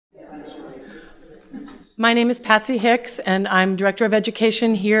My name is Patsy Hicks, and I'm Director of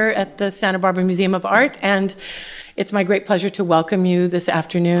Education here at the Santa Barbara Museum of Art, and it's my great pleasure to welcome you this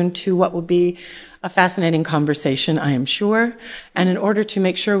afternoon to what will be a fascinating conversation, I am sure. And in order to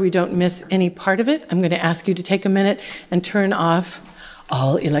make sure we don't miss any part of it, I'm going to ask you to take a minute and turn off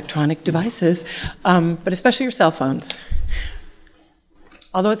all electronic devices, but especially your cell phones.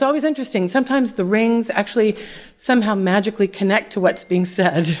 Although it's always interesting, sometimes the rings actually somehow magically connect to what's being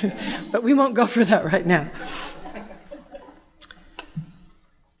said, but we won't go for that right now.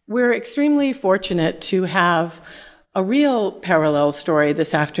 We're extremely fortunate to have a real parallel story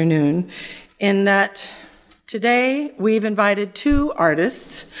this afternoon in that today we've invited two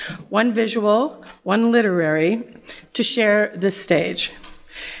artists, one visual, one literary, to share this stage,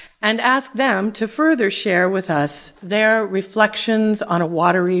 and ask them to further share with us their reflections on a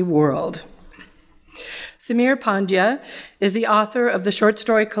watery world. Sameer Pandya is the author of the short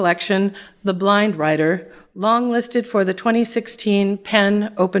story collection, The Blind Writer, longlisted for the 2016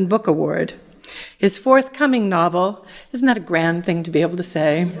 PEN Open Book Award. His forthcoming novel, isn't that a grand thing to be able to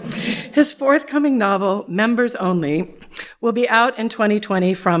say? His forthcoming novel, Members Only, will be out in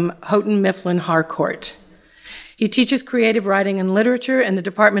 2020 from Houghton Mifflin Harcourt. He teaches creative writing and literature in the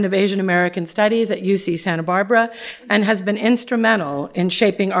Department of Asian American Studies at UC Santa Barbara and has been instrumental in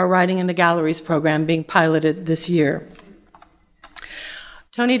shaping our Writing in the Galleries program being piloted this year.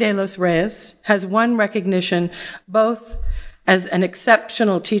 Tony de los Reyes has won recognition both as an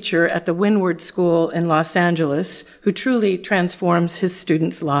exceptional teacher at the Windward School in Los Angeles, who truly transforms his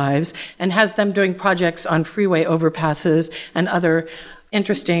students' lives and has them doing projects on freeway overpasses and other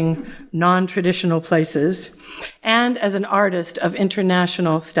interesting, non-traditional places, and as an artist of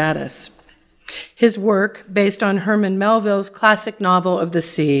international status. His work, based on Herman Melville's classic novel of the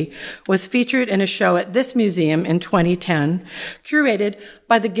sea, was featured in a show at this museum in 2010, curated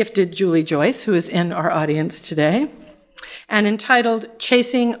by the gifted Julie Joyce, who is in our audience today, and entitled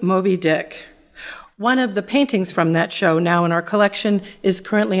Chasing Moby Dick. One of the paintings from that show, now in our collection, is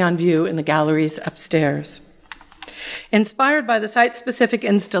currently on view in the galleries upstairs. Inspired by the site-specific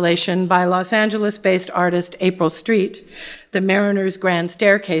installation by Los Angeles-based artist April Street, The Mariner's Grand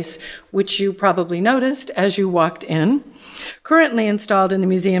Staircase, which you probably noticed as you walked in, currently installed in the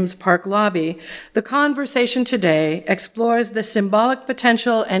museum's park lobby, the conversation today explores the symbolic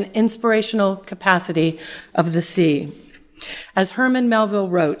potential and inspirational capacity of the sea. As Herman Melville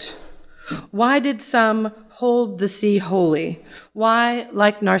wrote, "Why did some hold the sea holy? Why,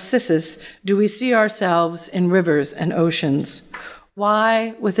 like Narcissus, do we see ourselves in rivers and oceans?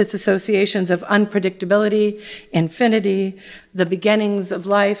 Why, with its associations of unpredictability, infinity, the beginnings of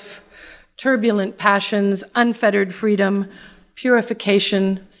life, turbulent passions, unfettered freedom,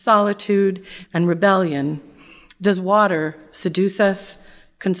 purification, solitude, and rebellion, does water seduce us,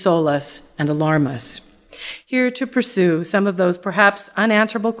 console us, and alarm us?" Here to pursue some of those perhaps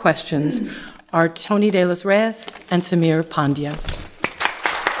unanswerable questions are Tony de los Reyes and Sameer Pandya.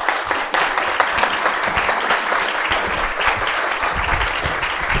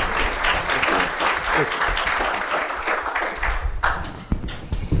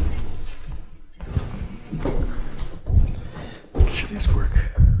 Should this work?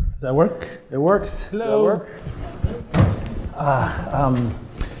 Does that work? It works. Hello. Does that work?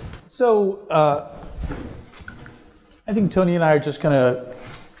 I think Tony and I are just going to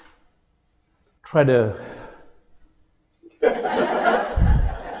try to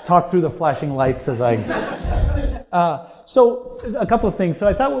talk through the flashing lights as I... So a couple of things. So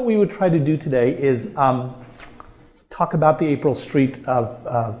I thought what we would try to do today is talk about the April Street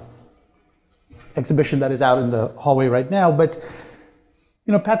exhibition that is out in the hallway right now. But,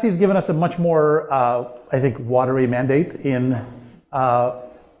 you know, Patsy's given us a much more, I think, watery mandate in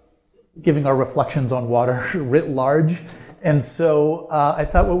giving our reflections on water writ large. And so I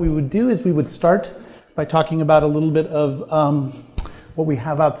thought what we would do is we would start by talking about a little bit of what we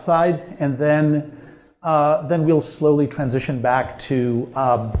have outside, and then we'll slowly transition back to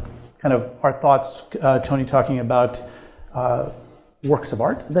kind of our thoughts, Tony talking about works of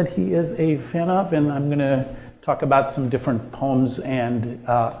art that he is a fan of, and I'm going to talk about some different poems and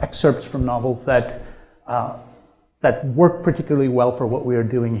excerpts from novels that work particularly well for what we are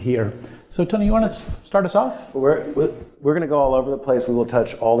doing here. So Tony, you want to start us off? We're going to go all over the place. We will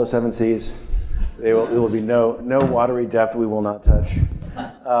touch all the 7 seas. There will be no watery depth we will not touch.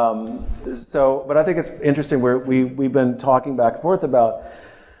 But I think it's interesting. We've been talking back and forth about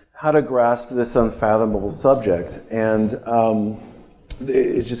how to grasp this unfathomable subject, and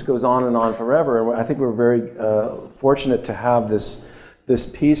it just goes on and on forever. And I think we're very fortunate to have this this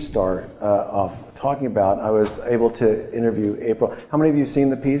piece start off talking about, I was able to interview April. How many of you have seen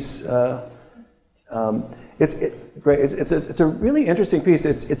the piece? Great. It's a really interesting piece.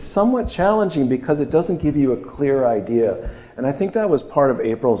 It's somewhat challenging because it doesn't give you a clear idea. And I think that was part of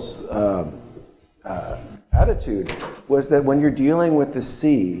April's attitude, was that when you're dealing with the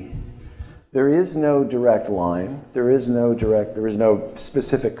sea, there is no direct line. There is no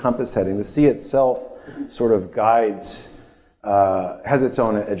specific compass heading. The sea itself sort of guides, has its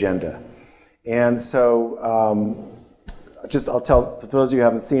own agenda. And so, I'll tell, for those of you who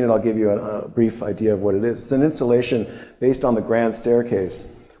haven't seen it, I'll give you a brief idea of what it is. It's an installation based on the grand staircase,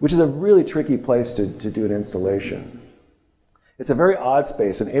 which is a really tricky place to do an installation. It's a very odd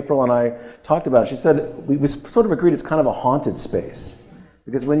space, and April and I talked about it. She said, we sort of agreed it's kind of a haunted space,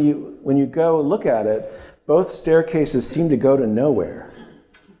 because when you go look at it, both staircases seem to go to nowhere.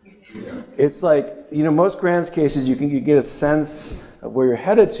 It's like, most grand cases you get a sense of where you're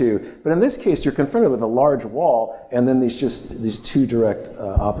headed to, but in this case you're confronted with a large wall and then these two direct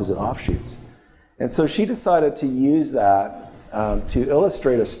opposite offshoots. And so she decided to use that to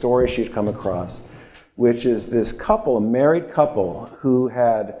illustrate a story she'd come across, which is this couple, a married couple, who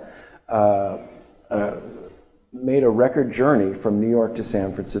had made a record journey from New York to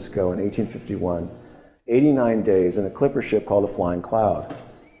San Francisco in 1851, 89 days in a clipper ship called the Flying Cloud.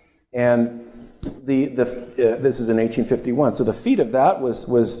 And this is in 1851, so the feat of that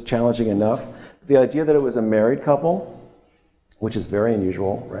was challenging enough. The idea that it was a married couple, which is very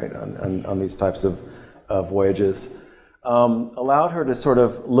unusual, right, on these types of voyages, allowed her to sort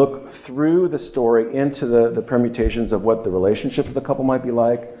of look through the story into the permutations of what the relationship of the couple might be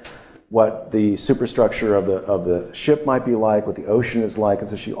like, what the superstructure of the ship might be like, what the ocean is like, and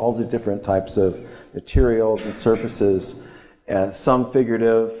so all these different types of materials and surfaces, some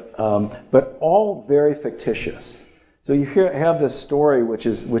figurative, but all very fictitious. So you have this story which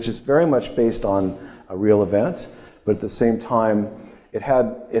is very much based on a real event, but at the same time,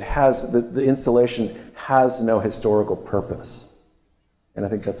 the installation has no historical purpose. And I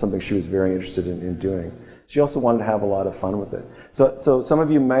think that's something she was very interested in doing. She also wanted to have a lot of fun with it. So some of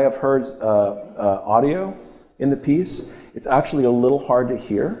you may have heard audio in the piece. It's actually a little hard to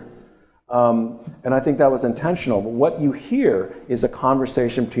hear. And I think that was intentional. But what you hear is a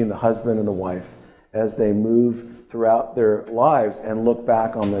conversation between the husband and the wife as they move throughout their lives and look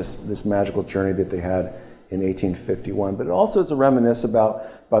back on this magical journey that they had in 1851. But it also is a reminisce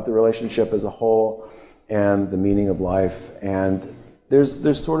about the relationship as a whole and the meaning of life. And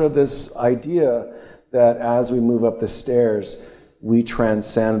there's sort of this idea that as we move up the stairs, we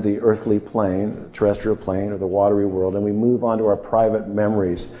transcend the earthly plane, the terrestrial plane, or the watery world, and we move on to our private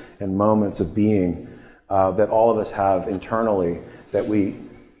memories and moments of being that all of us have internally that we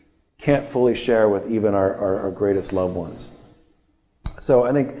can't fully share with even our greatest loved ones. So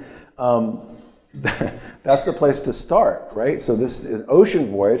I think that's the place to start, right? So this is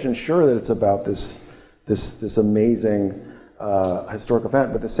Ocean Voyage, and sure that it's about this amazing historic event,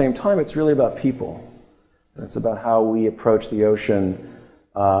 but at the same time, it's really about people. And it's about how we approach the ocean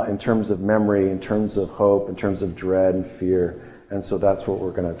in terms of memory, in terms of hope, in terms of dread and fear. And so that's what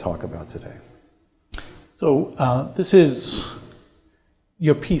we're going to talk about today. So this is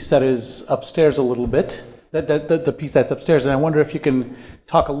your piece that is upstairs a little bit, the piece that's upstairs. And I wonder if you can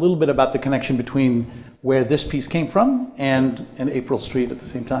talk a little bit about the connection between where this piece came from and April Street at the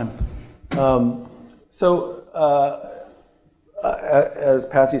same time. As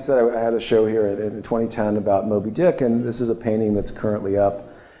Patsy said, I had a show here in 2010 about Moby Dick, and this is a painting that's currently up.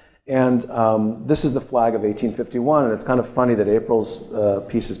 And this is the flag of 1851, and it's kind of funny that April's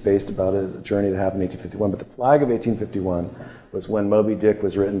piece is based about a journey that happened in 1851, but the flag of 1851 was when Moby Dick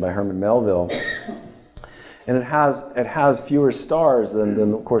was written by Herman Melville. And it has fewer stars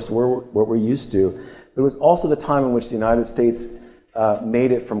than of course, what we're used to. But it was also the time in which the United States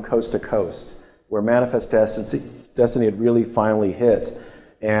made it from coast to coast, where Manifest Destiny had really finally hit.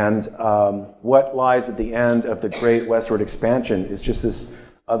 And what lies at the end of the great westward expansion is just this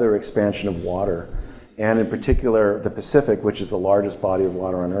other expansion of water. And in particular, the Pacific, which is the largest body of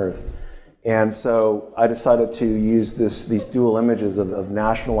water on Earth. And so I decided to use these dual images of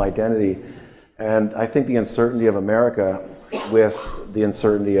national identity. And I think the uncertainty of America with the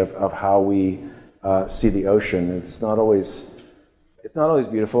uncertainty of how we see the ocean. It's not always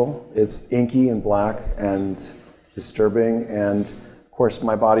beautiful. It's inky and black and disturbing. And of course,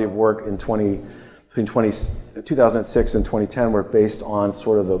 my body of work in 2006 and 2010 were based on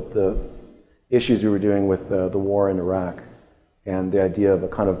sort of the issues we were doing with the war in Iraq and the idea of a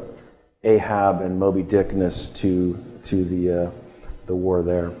kind of Ahab and Moby Dickness to the war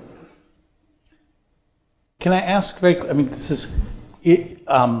there. Can I ask this is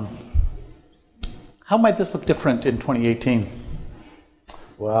How might this look different in 2018?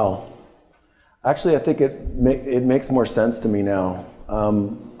 Well, actually, I think it makes more sense to me now.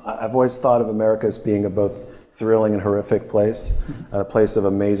 I've always thought of America as being a both thrilling and horrific place, a place of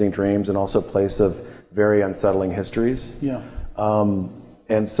amazing dreams, and also a place of very unsettling histories. Yeah.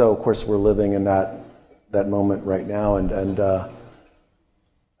 And so, of course, we're living in that moment right now, and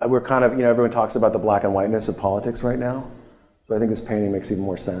we're kind of, everyone talks about the black and whiteness of politics right now. So I think this painting makes even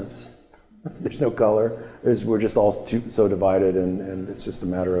more sense. There's no color. We're just all so divided, and it's just a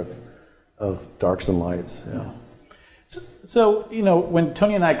matter of darks and lights. Yeah. So, when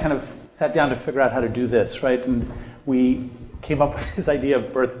Tony and I kind of sat down to figure out how to do this, right, and we came up with this idea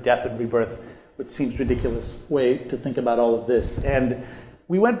of birth, death, and rebirth, which seems a ridiculous way to think about all of this. And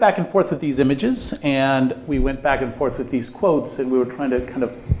we went back and forth with these images, and we went back and forth with these quotes, and we were trying to kind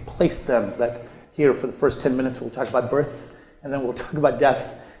of place them, that here for the first 10 minutes we'll talk about birth, and then we'll talk about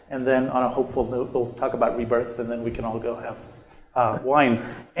death, and then on a hopeful note we'll talk about rebirth, and then we can all go have wine.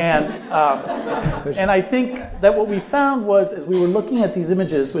 And I think that what we found was, as we were looking at these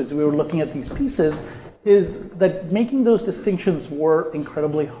images, as we were looking at these pieces, is that making those distinctions were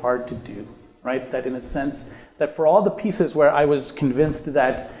incredibly hard to do, right? That in a sense, that for all the pieces where I was convinced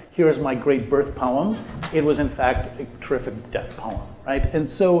that here's my great birth poem, it was in fact a terrific death poem, right? And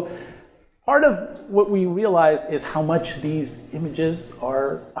so part of what we realized is how much these images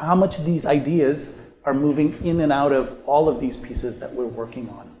are, how much these ideas are moving in and out of all of these pieces that we're working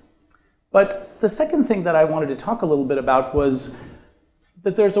on. But the second thing that I wanted to talk a little bit about was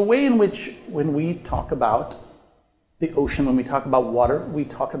that there's a way in which when we talk about the ocean, when we talk about water, we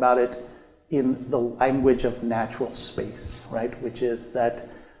talk about it in the language of natural space, right? Which is that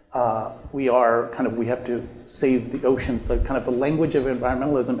we have to save the oceans. The kind of the language of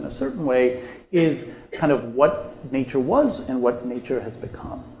environmentalism in a certain way is kind of what nature was and what nature has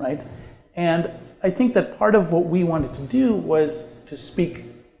become, right? And I think that part of what we wanted to do was to speak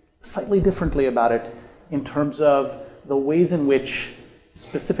slightly differently about it in terms of the ways in which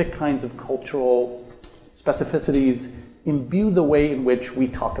specific kinds of cultural specificities imbue the way in which we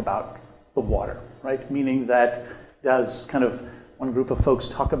talk about the water, right? Meaning that does kind of one group of folks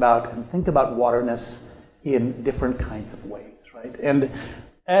talk about and think about waterness in different kinds of ways, right? And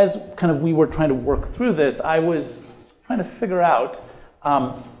as kind of we were trying to work through this, I was trying to figure out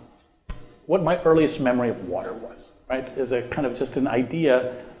what my earliest memory of water was, right? As a kind of just an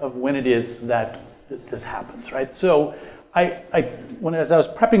idea of when it is that this happens, right? So as I was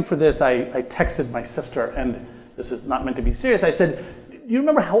prepping for this, I texted my sister, and this is not meant to be serious. I said, do you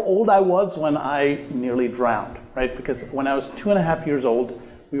remember how old I was when I nearly drowned, right? Because when I was 2.5 years old,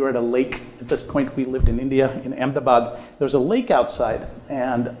 we were at a lake. At this point, we lived in India, in Ahmedabad. There was a lake outside,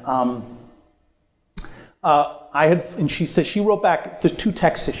 and and she said, she wrote back, the two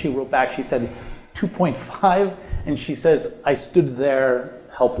texts that she wrote back, she said 2.5, and she says, I stood there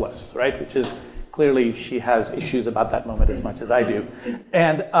helpless, right? Which is clearly she has issues about that moment as much as I do.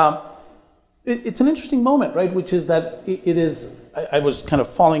 And it's an interesting moment, right? Which is that I was kind of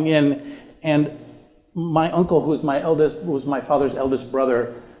falling in, and my uncle, who was my father's eldest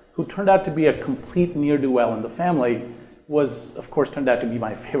brother, who turned out to be a complete ne'er-do-well in the family, was, of course, turned out to be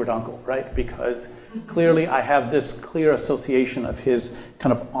my favorite uncle, right? Because clearly I have this clear association of his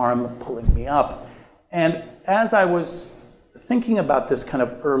kind of arm pulling me up. And as I was thinking about this kind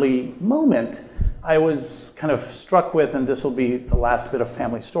of early moment, I was kind of struck with, and this will be the last bit of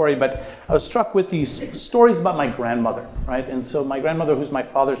family story, but I was struck with these stories about my grandmother, right? And so my grandmother, who's my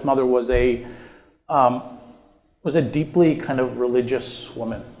father's mother, was a deeply kind of religious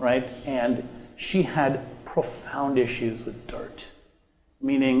woman, right? And she had profound issues with dirt,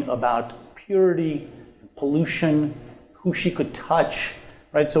 meaning about purity, pollution, who she could touch,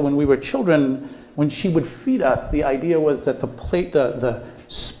 right? So when we were children, when she would feed us, the idea was that the plate, the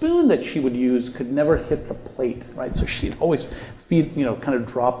spoon that she would use could never hit the plate, right? So she'd always feed, kind of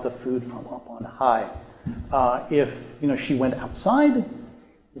drop the food from up on high. If, she went outside,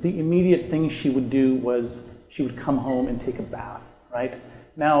 the immediate thing she would do was she would come home and take a bath, right?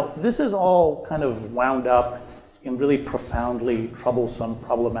 Now, this is all kind of wound up in really profoundly troublesome,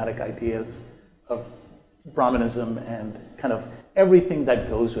 problematic ideas of Brahmanism and kind of everything that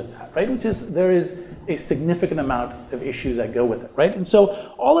goes with that, right? Which is, there is a significant amount of issues that go with it, right? And so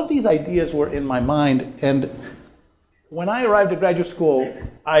all of these ideas were in my mind, and when I arrived at graduate school,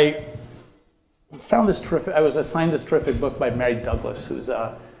 I was assigned this terrific book by Mary Douglas, who's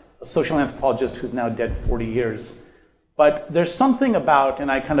a social anthropologist who's now dead 40 years. But there's something about,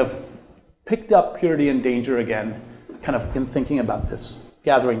 and I kind of picked up Purity and Danger again, kind of in thinking about this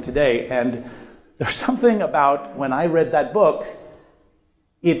gathering today, and there's something about when I read that book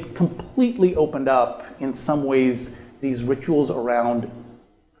it completely opened up, in some ways, these rituals around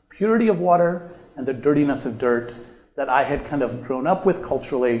purity of water and the dirtiness of dirt that I had kind of grown up with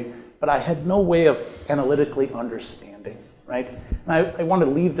culturally, but I had no way of analytically understanding, right? And I want to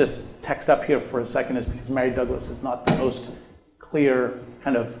leave this text up here for a second, is because Mary Douglas is not the most clear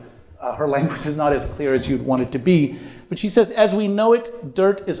kind of, her language is not as clear as you'd want it to be. But she says, as we know it,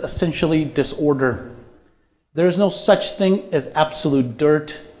 dirt is essentially disorder. There is no such thing as absolute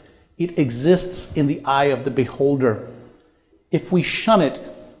dirt. It exists in the eye of the beholder. If we shun it,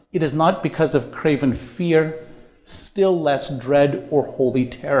 it is not because of craven fear, still less dread or holy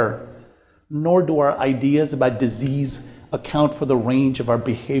terror. Nor do our ideas about disease account for the range of our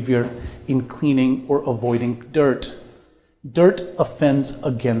behavior in cleaning or avoiding dirt. Dirt offends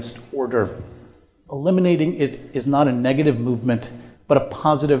against order. Eliminating it is not a negative movement, but a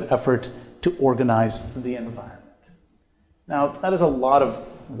positive effort to organize the environment. Now, that is a lot of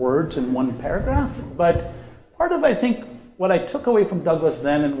words in one paragraph, but part of, I think, what I took away from Douglas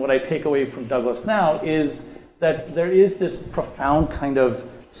then and what I take away from Douglas now is that there is this profound kind of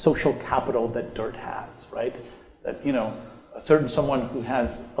social capital that dirt has, right? That, you know, a certain someone who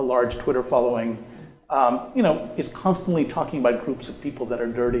has a large Twitter following, you know, is constantly talking about groups of people that are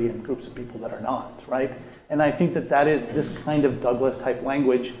dirty and groups of people that are not, right? And I think that that is this kind of Douglas type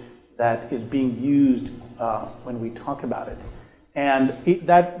language that is being used when we talk about it. And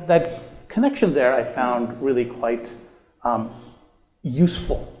that connection there I found really quite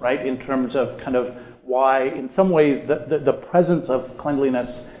useful, right? In terms of kind of why, in some ways, the presence of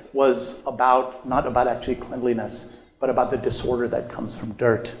cleanliness was about, not about actually cleanliness, but about the disorder that comes from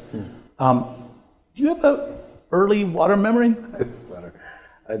dirt. Do you have an early water memory?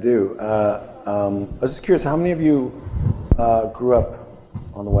 I do. I was just curious, how many of you grew up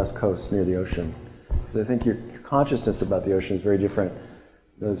on the West Coast near the ocean? Because I think your consciousness about the ocean is very different.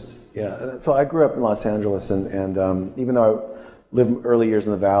 Yeah. So I grew up in Los Angeles, and even though I lived early years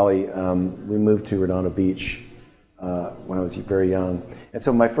in the Valley, we moved to Redondo Beach when I was very young. And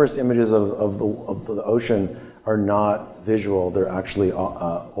so my first images of the ocean are not visual, they're actually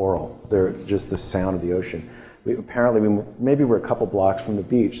oral. They're just the sound of the ocean. Maybe we're a couple blocks from the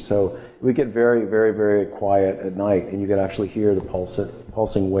beach, so we get very, very, very quiet at night, and you could actually hear the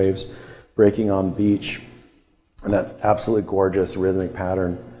pulsing waves breaking on the beach, and that absolutely gorgeous rhythmic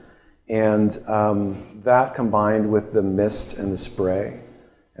pattern. And that combined with the mist and the spray,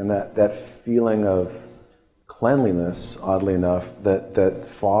 and that feeling of cleanliness, oddly enough, that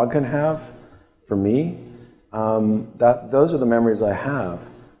fog can have, for me, those are the memories I have.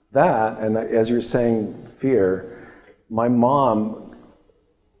 That, and as you were saying, fear, my mom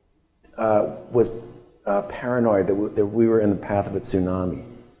was paranoid that we were in the path of a tsunami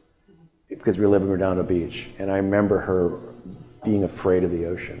because we were living in Redondo Beach. And I remember her being afraid of the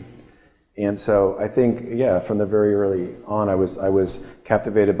ocean. And so I think, yeah, from the very early on, I was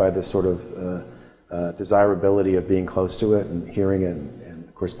captivated by this sort of desirability of being close to it and hearing it and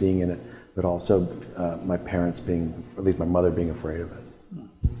of course being in it, but also my parents being, at least my mother being afraid of it.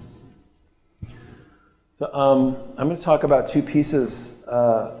 So I'm going to talk about two pieces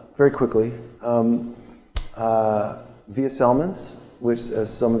very quickly. Via Selmans, which,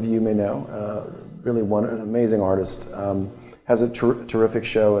 as some of you may know, really an amazing artist, has a terrific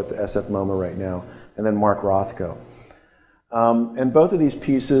show at the SF MoMA right now, and then Mark Rothko. And both of these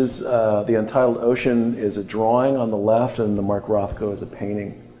pieces, the Untitled Ocean is a drawing on the left, and the Mark Rothko is a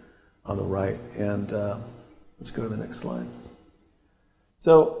painting on the right. And let's go to the next slide.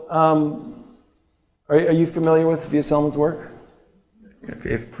 So, are you familiar with Via Selman's work?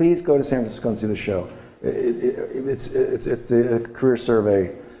 Please go to San Francisco and see the show. It's a career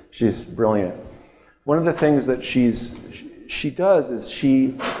survey. She's brilliant. One of the things that she does is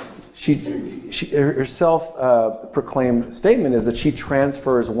her self-proclaimed statement is that she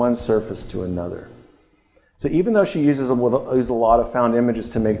transfers one surface to another. So even though she uses a lot of found images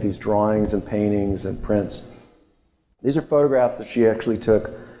to make these drawings and paintings and prints, these are photographs that she actually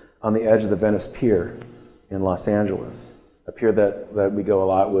took on the edge of the Venice Pier in Los Angeles, a pier that we go a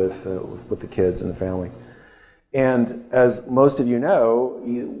lot with the kids and the family. And as most of you know,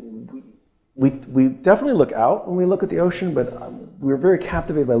 we definitely look out when we look at the ocean, but we're very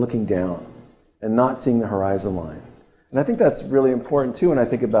captivated by looking down and not seeing the horizon line. And I think that's really important too when I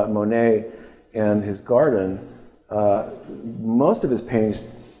think about Monet and his garden. Most of his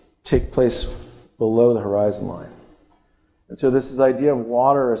paintings take place below the horizon line. And so this idea of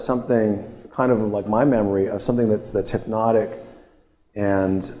water as something, kind of like my memory, of something that's hypnotic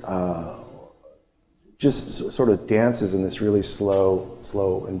and just sort of dances in this really slow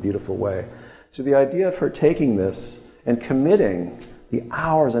and beautiful way. So the idea of her taking this and committing the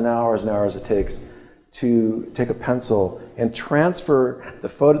hours and hours and hours it takes to take a pencil and transfer the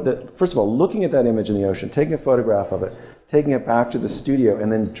photo, first of all, looking at that image in the ocean, taking a photograph of it, taking it back to the studio,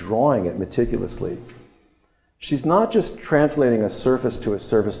 and then drawing it meticulously. She's not just translating a surface to a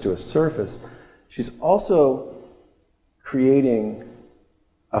surface to a surface, she's also creating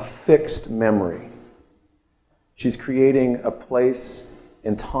a fixed memory. She's creating a place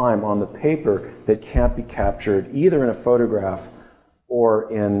in time on the paper that can't be captured either in a photograph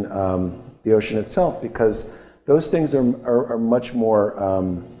or in the ocean itself, because those things are much more,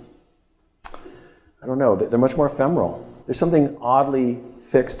 I don't know, they're much more ephemeral. There's something oddly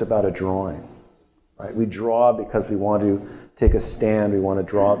fixed about a drawing, right? We draw because we want to take a stand, we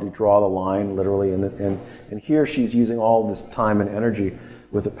draw the line literally, and here she's using all this time and energy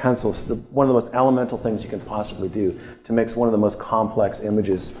with a pencil. It's one of the most elemental things you can possibly do to make one of the most complex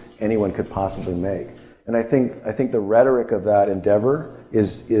images anyone could possibly make. And I think the rhetoric of that endeavor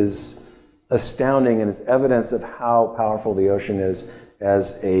is astounding and is evidence of how powerful the ocean is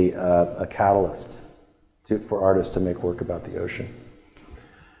as a catalyst for artists to make work about the ocean.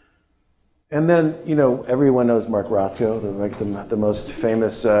 And then, you know, everyone knows Mark Rothko, the most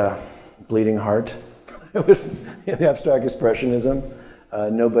famous bleeding heart. It was the abstract expressionism.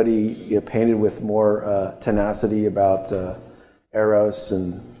 Nobody painted with more tenacity about eros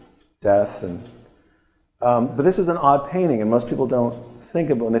and death. But this is an odd painting, and most people don't think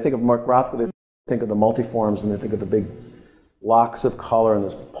of it. When they think of Mark Rothko, they think of the multiforms, and they think of the big locks of color and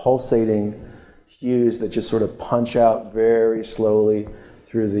those pulsating hues that just sort of punch out very slowly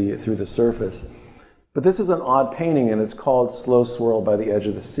through the surface. But this is an odd painting, and it's called Slow Swirl by the Edge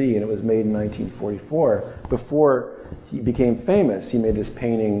of the Sea, and it was made in 1944. Before he became famous, he made this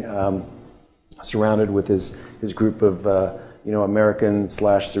painting surrounded with his group of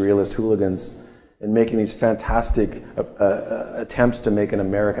American/surrealist hooligans, and making these fantastic attempts to make an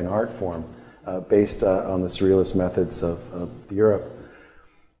American art form based on the surrealist methods of Europe.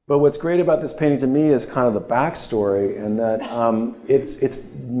 But what's great about this painting to me is kind of the backstory, and that it's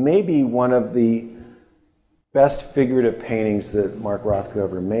maybe one of the best figurative paintings that Mark Rothko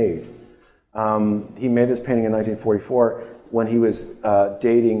ever made. He made this painting in 1944 when he was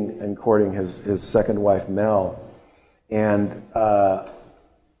dating and courting his second wife, Mel. And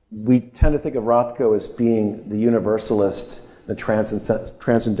we tend to think of Rothko as being the universalist, the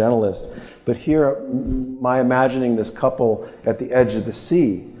transcendentalist. But here, my imagining this couple at the edge of the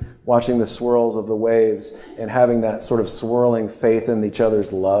sea, watching the swirls of the waves and having that sort of swirling faith in each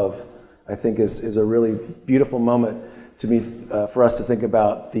other's love, I think is a really beautiful moment to me, for us to think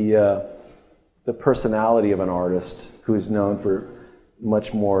about the personality of an artist who is known for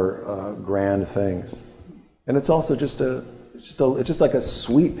much more grand things. And it's also it's just like a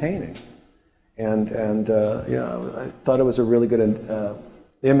sweet painting. And I thought it was a really good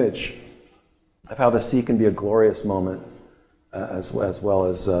image of how the sea can be a glorious moment as well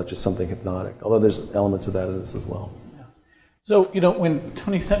as just something hypnotic, although there's elements of that in this as well. Yeah. So, when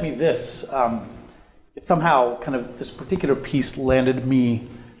Tony sent me this, it somehow kind of, this particular piece landed me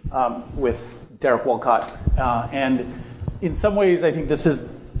with Derek Walcott. And in some ways, I think this is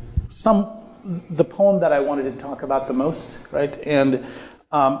the poem that I wanted to talk about the most, right? And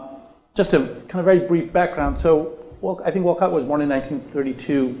just a kind of very brief background. So I think Walcott was born in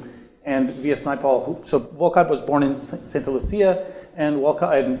 1932, and V.S. Naipaul, so Walcott was born in Santa Lucia, and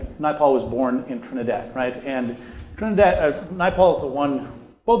Naipaul was born in Trinidad, right? And Naipaul is the one,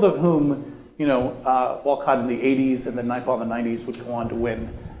 both of whom, Walcott in the 80s and then Naipaul in the 90s would go on to win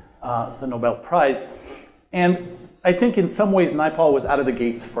the Nobel Prize. And I think in some ways Naipaul was out of the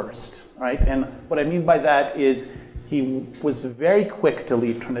gates first, right? And what I mean by that is he was very quick to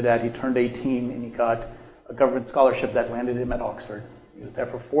leave Trinidad. He turned 18 and he got a government scholarship that landed him at Oxford. He was there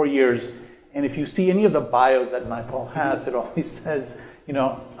for 4 years. And if you see any of the bios that Naipaul has, it always says,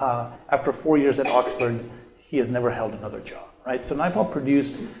 after 4 years at Oxford, he has never held another job, right? So Naipaul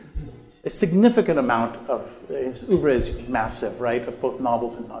produced a significant amount of, his oeuvre is massive, right, of both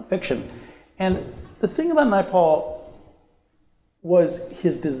novels and nonfiction. And the thing about Naipaul was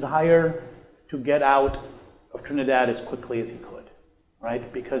his desire to get out of Trinidad as quickly as he could,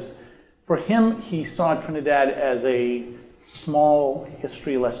 right? Because for him, he saw Trinidad as a small,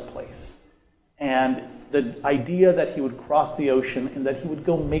 historyless place. And the idea that he would cross the ocean and that he would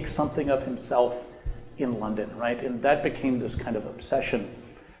go make something of himself in London, right? And that became this kind of obsession.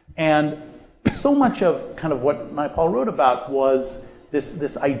 And so much of kind of what Naipaul wrote about was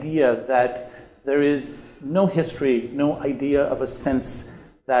this idea that there is no history, no idea of a sense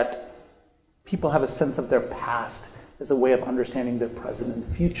that people have a sense of their past as a way of understanding their present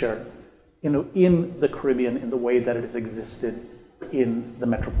and future, in the Caribbean in the way that it has existed in the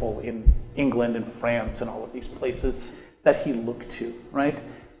metropole, in England and France and all of these places that he looked to, right?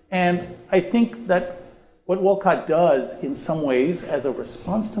 And I think that what Walcott does in some ways as a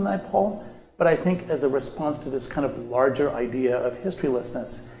response to Naipaul, but I think as a response to this kind of larger idea of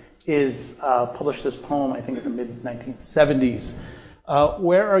historylessness, is published this poem, I think in the mid-1970s.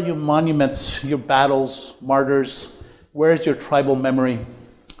 Where are your monuments, your battles, martyrs? Where is your tribal memory?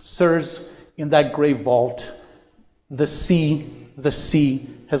 Sirs, in that gray vault, the sea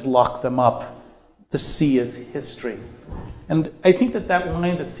has locked them up. The sea is history. And I think that that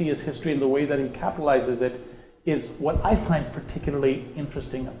line, the sea is history, and the way that he capitalizes it is what I find particularly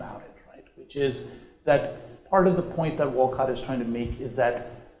interesting about it, right? Which is that part of the point that Walcott is trying to make is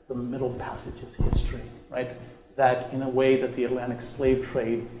that the Middle Passage is history, right? That in a way that the Atlantic slave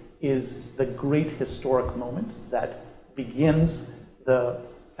trade is the great historic moment that begins the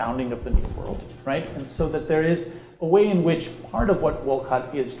founding of the New World, right? And so that there is a way in which part of what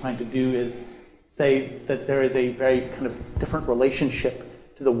Walcott is trying to do is say that there is a very kind of different relationship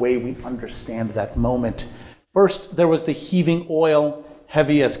to the way we understand that moment. First, there was the heaving oil,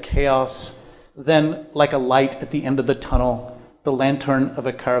 heavy as chaos. Then, like a light at the end of the tunnel, the lantern of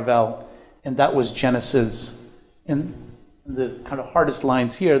a caravel, and that was Genesis. In the kind of hardest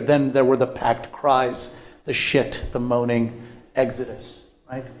lines here, then there were the packed cries, the shit, the moaning, Exodus,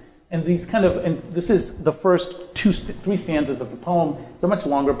 right? And these kind of, and this is the first three stanzas of the poem. It's a much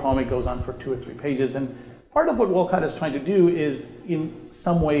longer poem. It goes on for 2 or 3 pages. And part of what Walcott is trying to do is, in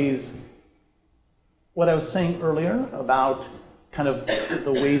some ways, what I was saying earlier about kind of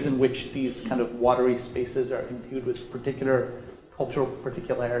the ways in which these kind of watery spaces are imbued with particular cultural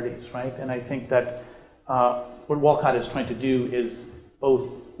particularities, right? And I think that what Walcott is trying to do is both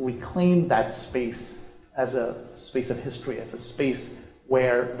reclaim that space as a space of history, as a space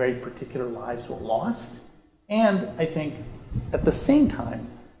where very particular lives were lost, and I think at the same time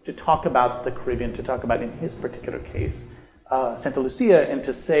to talk about the Caribbean, to talk about in his particular case Santa Lucia, and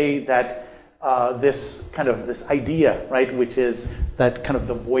to say that this idea, right, which is that kind of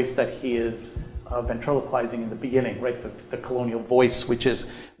the voice that he is ventriloquizing in the beginning, right, the colonial voice, which is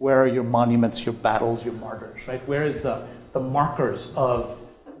where are your monuments, your battles, your martyrs, right? Where is the markers of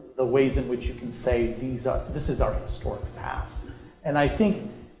the ways in which you can say this is our historic past? And I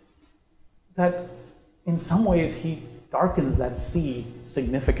think that in some ways he darkens that sea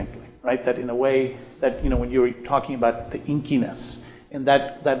significantly, right? That in a way that, when you were talking about the inkiness, and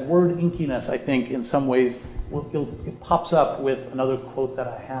that word inkiness, I think in some ways, it pops up with another quote that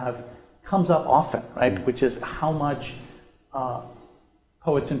I have, comes up often, right? Which is how much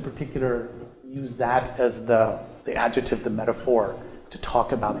poets in particular use that as the adjective, the metaphor, to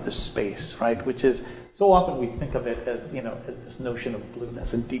talk about the space, right? Which is, so often we think of it as, as this notion of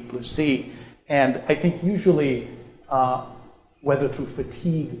blueness and deep blue sea. And I think usually, whether through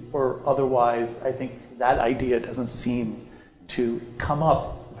fatigue or otherwise, I think that idea doesn't seem to come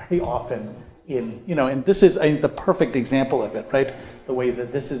up very often in, and this is, I think, the perfect example of it, right? The way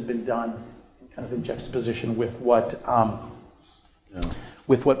that this has been done kind of in juxtaposition with what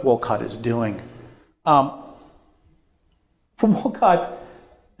Walcott is doing. From Walcott,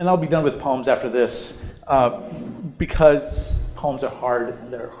 and I'll be done with poems after this, because poems are hard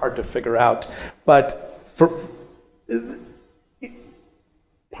and they're hard to figure out. But for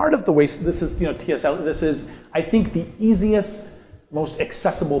part of the way, this is, T.S. Eliot, this is, I think, the easiest, most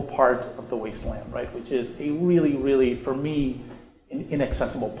accessible part of The Wasteland, right? Which is a really, really, for me, an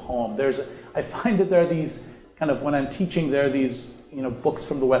inaccessible poem. I find that there are these kind of, when I'm teaching, there are these, books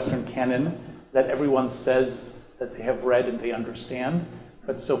from the Western canon that everyone says that they have read and they understand,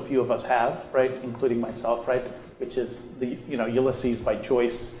 but so few of us have, right? Including myself, right? Which is the, Ulysses by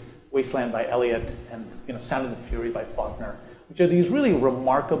Joyce, Wasteland by Eliot, and, Sound of the Fury by Faulkner, which are these really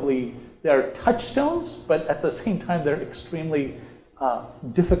remarkably, they're touchstones, but at the same time, they're extremely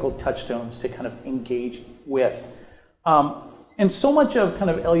difficult touchstones to kind of engage with. And so much of kind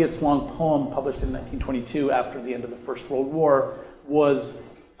of Eliot's long poem published in 1922 after the end of the First World War was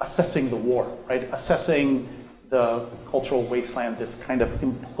assessing the war, right? Assessing the cultural wasteland, this kind of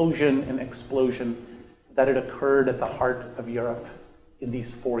implosion and explosion that had occurred at the heart of Europe in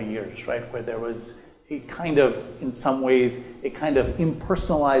these 4 years, right? Where there was a kind of, in some ways, a kind of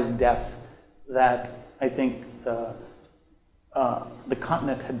impersonalized death that I think the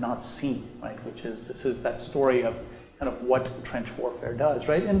continent had not seen, right? Which is, this is that story of kind of what trench warfare does,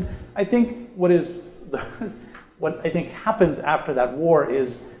 right? And I think what I think happens after that war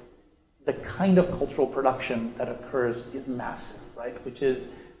is the kind of cultural production that occurs is massive, right? Which is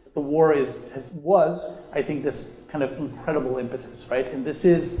the war was, I think, this kind of incredible impetus, right? And this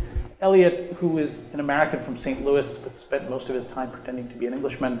is Eliot, who is an American from St. Louis, but spent most of his time pretending to be an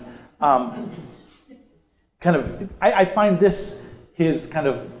Englishman. I find this his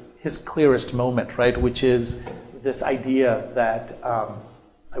clearest moment, right? Which is this idea that,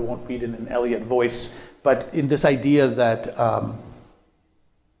 I won't read in an Eliot voice, but in this idea that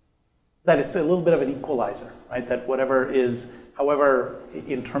that it's a little bit of an equalizer, right? That whatever is, however,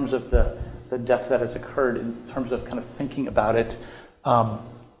 in terms of the death that has occurred, in terms of kind of thinking about it,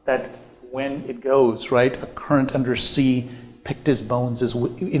 that when it goes, right, a current under sea picked his bones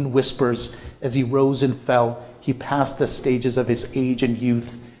in whispers as he rose and fell. He passed the stages of his age and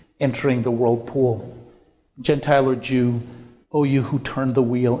youth, entering the whirlpool. Gentile or Jew, O you who turned the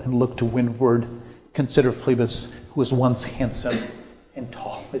wheel and looked to windward, consider Phlebas, who was once handsome and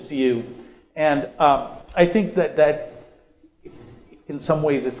tall as you. And I think that in some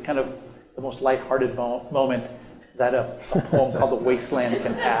ways it's kind of the most lighthearted moment that a poem called The Wasteland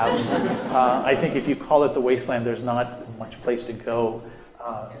can have. I think if you call it The Wasteland, there's not much place to go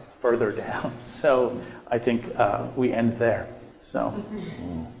further down. So I think we end there. So.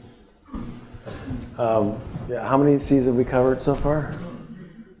 Yeah, how many C's have we covered so far?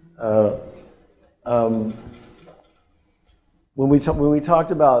 When we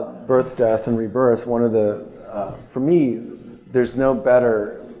talked about birth, death, and rebirth, one of the, for me, there's no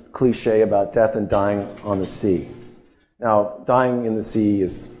better cliche about death than dying on the sea. Now, dying in the sea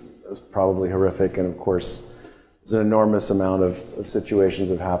is probably horrific, and of course, there's an enormous amount of situations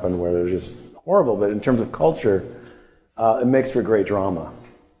have happened where they're just horrible, but in terms of culture, it makes for great drama.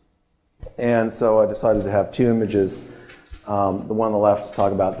 And so I decided to have two images. The one on the left to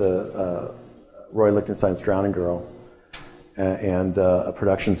talk about the Roy Lichtenstein's Drowning Girl, and a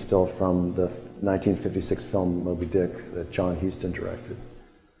production still from the 1956 film Moby Dick that John Huston directed.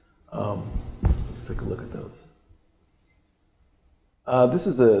 Let's take a look at those. This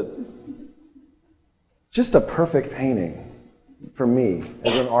is just a perfect painting for me.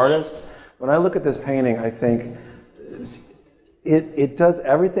 As an artist, when I look at this painting, I think it does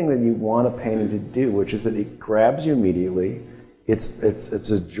everything that you want a painting to do, which is that it grabs you immediately. It's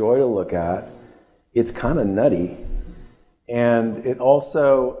a joy to look at. It's kind of nutty. And it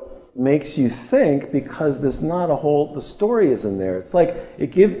also makes you think, because there's not the story isn't there. It's like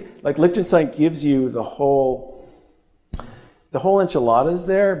Lichtenstein gives you the whole enchiladas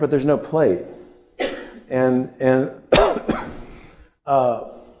there, but there's no plate. And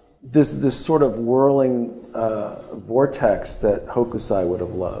this sort of whirling vortex that Hokusai would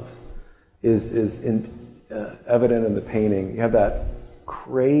have loved is evident in the painting. You have that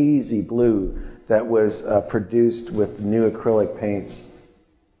crazy blue that was produced with new acrylic paints.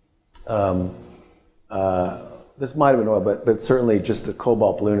 This might have been oil, but certainly just the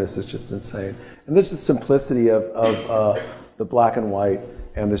cobalt blueness is just insane. And there's the simplicity of the black and white,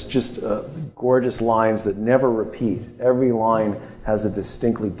 and there's just gorgeous lines that never repeat. Every line has a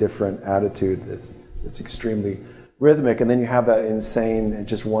distinctly different attitude that's extremely rhythmic. And then you have that insane and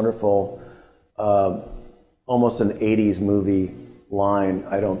just wonderful, almost an 80s movie line,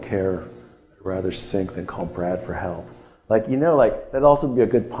 I don't care, I'd rather sink than call Brad for help. That'd also be a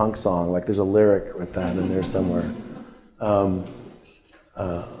good punk song. Like, there's a lyric with that in there somewhere.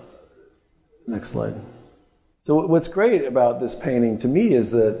 Next slide. So what's great about this painting to me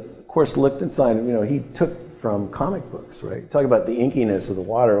is that, of course, Lichtenstein, he took from comic books, right? Talk about the inkiness of the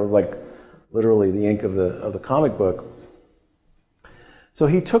water. It was like literally the ink of the comic book. So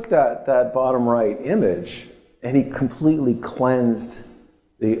he took that bottom right image and he completely cleansed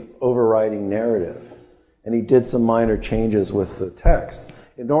the overriding narrative. And he did some minor changes with the text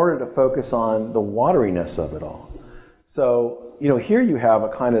in order to focus on the wateriness of it all. So, here you have a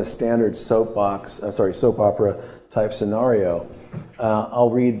kind of standard soap opera type scenario.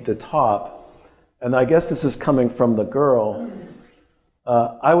 I'll read the top, and I guess this is coming from the girl.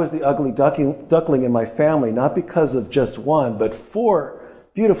 I was the ugly duckling in my family, not because of just one, but 4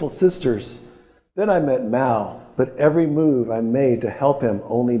 beautiful sisters. Then I met Mao, but every move I made to help him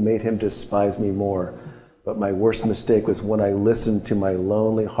only made him despise me more. But my worst mistake was when I listened to my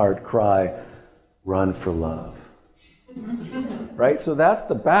lonely heart cry, run for love. Right? So that's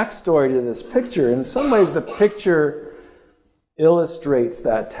the backstory to this picture. In some ways, the picture illustrates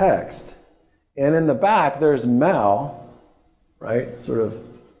that text. And in the back, there's Mao, right? Sort of,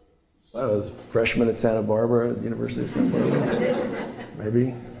 I don't know, was a freshman at Santa Barbara, University of Santa Barbara.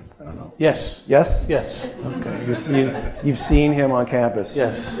 Maybe? I don't know. Yes. Yes? Yes. Okay. You've seen him on campus.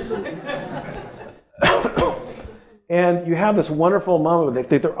 Yes. And you have this wonderful moment.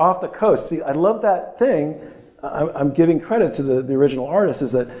 They're off the coast. See, I love that thing. I'm giving credit to the original artist,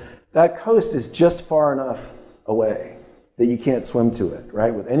 is that that coast is just far enough away that you can't swim to it,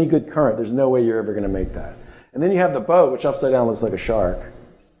 right? With any good current, there's no way you're ever going to make that. And then you have the boat, which upside down looks like a shark.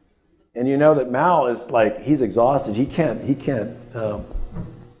 And you know that Mal is like, he's exhausted. He can't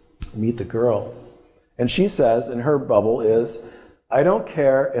meet the girl. And she says, in her bubble is, I don't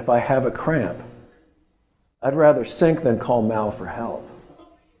care if I have a cramp. I'd rather sink than call Mal for help.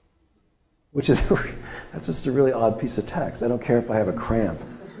 Which is, that's just a really odd piece of text. I don't care if I have a cramp.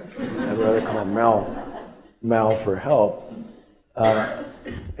 I'd rather call Mal for help.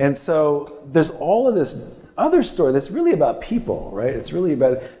 And so there's all of this other story that's really about people, right? It's really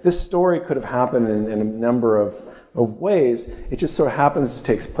about, this story could have happened in a number of ways. It just sort of happens to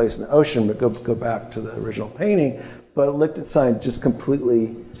take place in the ocean, but go back to the original painting. But Lichtenstein just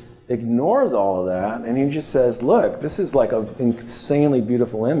completely ignores all of that, and he just says, look, this is like an insanely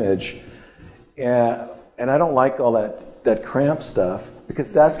beautiful image, and I don't like all that cramp stuff, because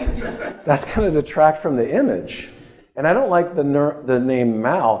that's going to detract from the image. And I don't like the name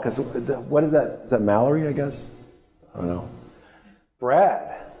Mal, because what is that? Is that Mallory, I guess? I don't know. Brad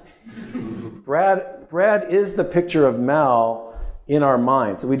is the picture of Mal in our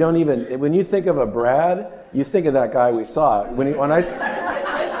mind. So we don't even, when you think of a Brad, you think of that guy we saw. When I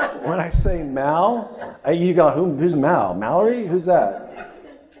say Mal, you go, who's Mal? Mallory? Who's that?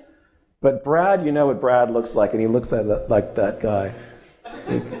 But Brad, you know what Brad looks like, and he looks like that guy.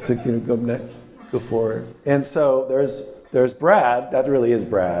 So go forward. And so there's Brad. That really is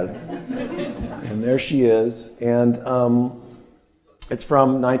Brad. And there she is. And it's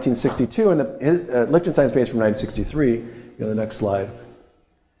from 1962, and Lichtenstein's painting from 1963. Go to the next slide.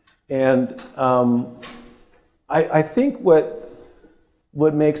 And I think what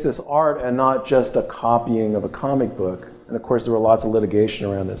makes this art and not just a copying of a comic book, and of course there were lots of litigation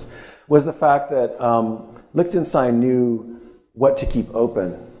around this, was the fact that Lichtenstein knew what to keep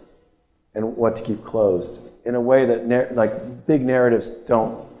open and what to keep closed in a way that like big narratives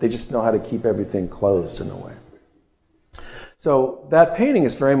don't. They just know how to keep everything closed in a way. So that painting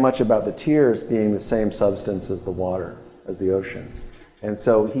is very much about the tears being the same substance as the water, as the ocean. And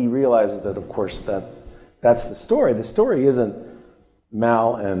so he realizes that, of course, that's the story. The story isn't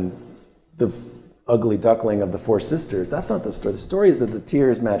Mal and the ugly duckling of the four sisters. That's not the story. The story is that the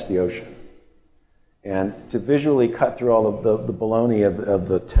tears match the ocean. And to visually cut through all of the baloney of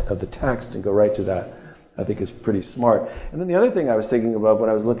the text and go right to that, I think is pretty smart. And then the other thing I was thinking about when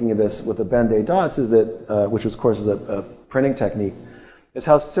I was looking at this with the Ben-Day dots is that, which of course is a printing technique, is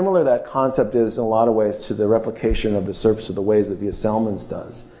how similar that concept is in a lot of ways to the replication of the surface of the waves that Via Selmans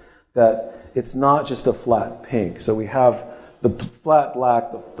does. That it's not just a flat pink. So we have the flat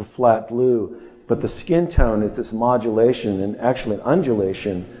black, the flat blue, but the skin tone is this modulation and actually an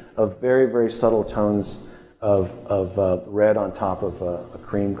undulation of very, very subtle tones of red on top of a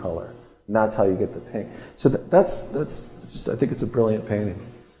cream color. And that's how you get the pink. So that's just, I think it's a brilliant painting.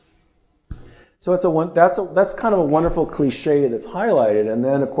 So that's kind of a wonderful cliche that's highlighted. And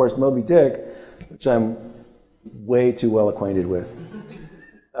then, of course, Moby Dick, which I'm way too well acquainted with.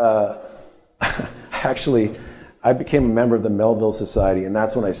 Actually, I became a member of the Melville Society, and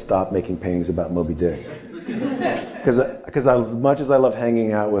that's when I stopped making paintings about Moby Dick. Because as much as I love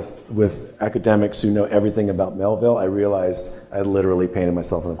hanging out with academics who know everything about Melville, I realized I literally painted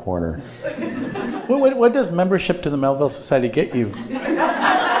myself in a corner. What does membership to the Melville Society get you?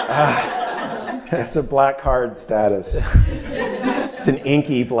 It's a black card status. It's an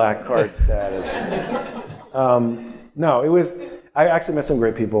inky black card status. No, it was, I actually met some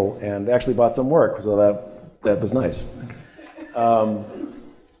great people and actually bought some work, so that was nice.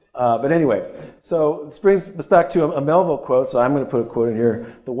 But anyway, so this brings us back to a Melville quote, so I'm going to put a quote in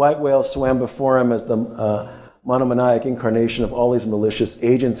here. The white whale swam before him as the monomaniac incarnation of all these malicious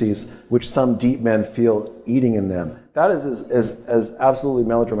agencies which some deep men feel eating in them. That is as absolutely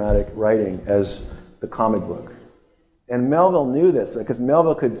melodramatic writing as the comic book. And Melville knew this because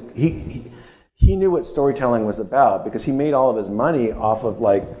Melville he knew what storytelling was about because he made all of his money off of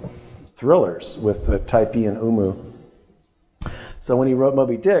like thrillers with Typee and Umu. So when he wrote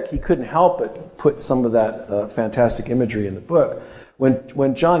Moby Dick, he couldn't help but put some of that fantastic imagery in the book.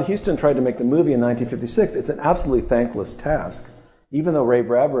 When John Huston tried to make the movie in 1956, it's an absolutely thankless task, even though Ray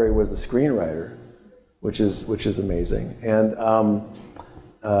Bradbury was the screenwriter, which is amazing. And go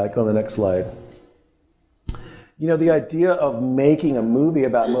to the next slide. You know, the idea of making a movie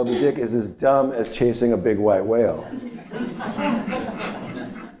about Moby Dick is as dumb as chasing a big white whale.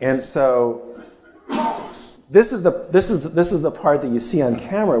 And so this is the part that you see on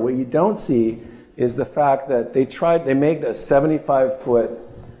camera. What you don't see is the fact that they made a 75-foot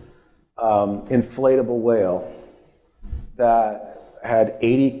inflatable whale that had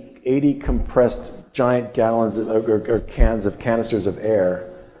 80 compressed giant gallons or canisters of air.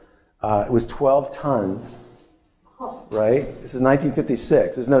 It was 12 tons, right? This is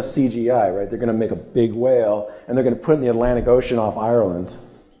 1956. There's no CGI, right? They're going to make a big whale, and they're going to put it in the Atlantic Ocean off Ireland.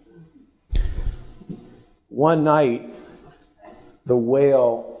 One night, the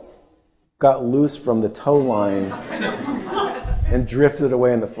whale got loose from the tow line and drifted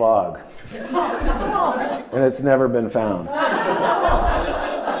away in the fog. And it's never been found.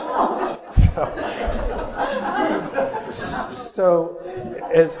 So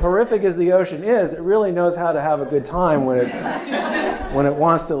as horrific as the ocean is, it really knows how to have a good time when it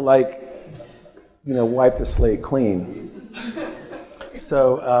wants to, like, you know, wipe the slate clean.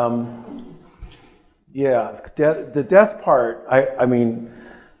 So yeah, the death part, I mean,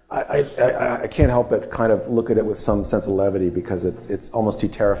 I can't help but kind of look at it with some sense of levity because it's almost too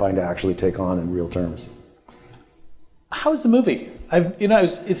terrifying to actually take on in real terms. How's the movie? I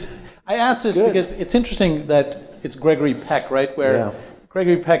asked this because it's interesting that it's Gregory Peck, right? Where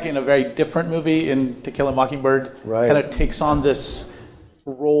Gregory Peck, in a very different movie, in To Kill a Mockingbird, kind of takes on this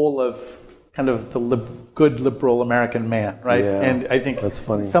role of kind of the good liberal American man, right? Yeah, and I think that's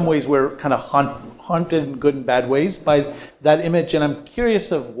funny. In some ways we're kind of haunted in good and bad ways by that image. And I'm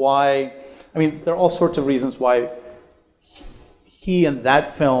curious of why. I mean, there are all sorts of reasons why he and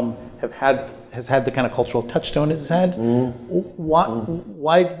that film has had the kind of cultural touchstone it's had. Why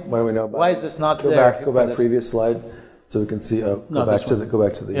do we know about why is this not there? Go back previous slide so we can see. Go back to the way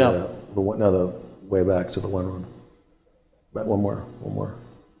back to the one. One more.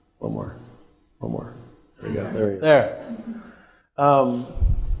 There we go. There he is. There.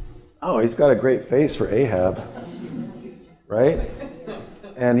 Oh, he's got a great face for Ahab, right?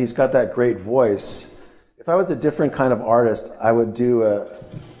 And he's got that great voice. If I was a different kind of artist, I would do a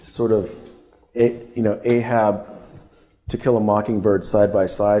sort of, Ahab, To Kill a Mockingbird side by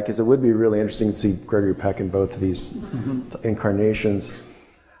side, because it would be really interesting to see Gregory Peck in both of these incarnations.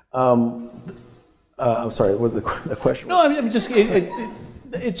 I'm sorry, what was the question? No, I mean,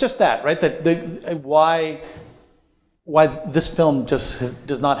 it's just that, right? That why this film just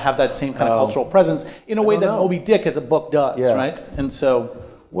does not have that same kind of cultural presence in a way that Moby Dick as a book does, right? And so,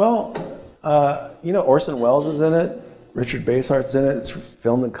 Orson Welles is in it. Richard Basehart's in it. It's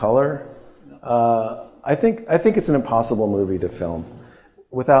filmed in color. I think it's an impossible movie to film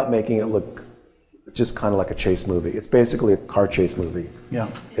without making it look just kind of like a chase movie. It's basically a car chase movie. Yeah.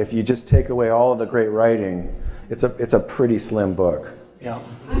 If you just take away all of the great writing, it's a pretty slim book. Yeah.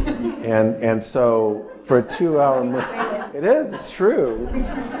 And so for a 2-hour movie, it's true.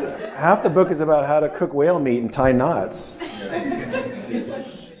 Half the book is about how to cook whale meat and tie knots.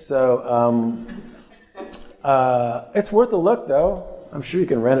 So it's worth a look, though. I'm sure you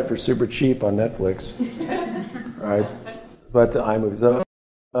can rent it for super cheap on Netflix. Right? But iMovie. So,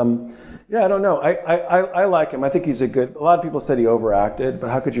 I don't know. I like him. I think he's a lot of people said he overacted, but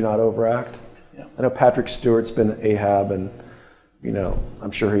how could you not overact? Yeah. I know Patrick Stewart's been Ahab, and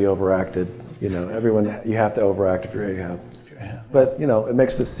I'm sure he overacted. Everyone, you have to overact if you're Ahab. But it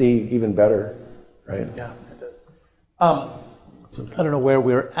makes the sea even better, right? Yeah, it does. I don't know where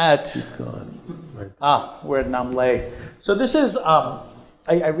we're at. We're at Namle. So this is, I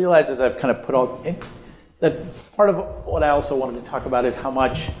realize as I've kind of put out, that part of what I also wanted to talk about is how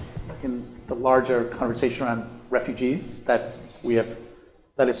much in the larger conversation around refugees that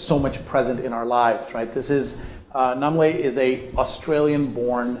is so much present in our lives, right? This is, Namle is a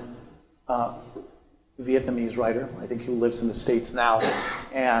Australian-born Vietnamese writer, I think, who lives in the States now.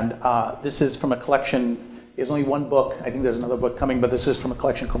 And this is from a collection. There's only one book. I think there's another book coming, but this is from a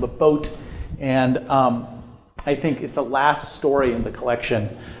collection called The Boat. And I think it's a last story in the collection,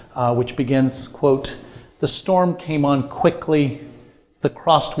 which begins, quote, "The storm came on quickly. The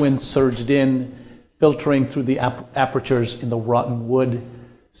crosswind surged in, filtering through the apertures in the rotten wood,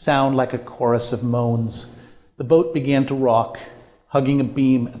 sound like a chorus of moans. The boat began to rock, hugging a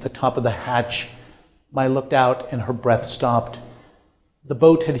beam at the top of the hatch. I looked out and her breath stopped. The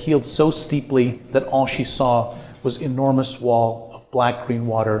boat had heeled so steeply that all she saw was an enormous wall of black-green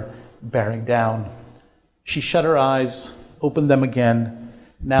water bearing down. She shut her eyes, opened them again.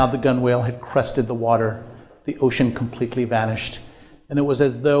 Now the gunwale had crested the water. The ocean completely vanished, and it was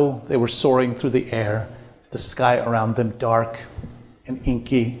as though they were soaring through the air, the sky around them dark and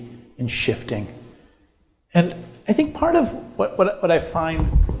inky and shifting." And I think part of what I find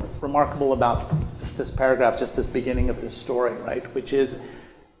remarkable about just this paragraph, just this beginning of this story, right, which is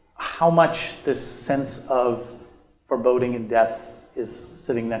how much this sense of foreboding and death is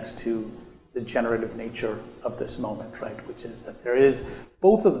sitting next to the generative nature of this moment, right? Which is that there is,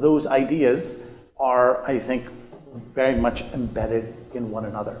 both of those ideas are, I think, very much embedded in one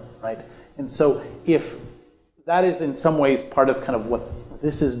another, right? And so if that is in some ways part of kind of what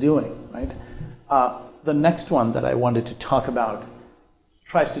this is doing, right? The next one that I wanted to talk about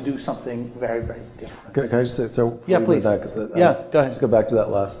tries to do something very, very different. Can I just say, so yeah, please. Go ahead. Just go back to that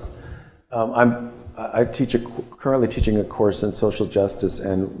last. I currently teaching a course in social justice,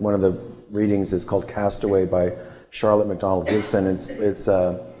 and one of the readings is called Castaway by Charlotte McDonald Gibson. It's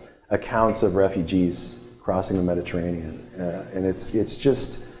accounts of refugees crossing the Mediterranean, and it's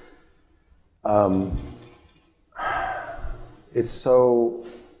just it's so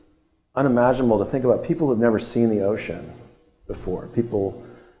unimaginable to think about people who've never seen the ocean before. People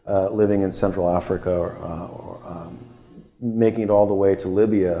living in Central Africa or making it all the way to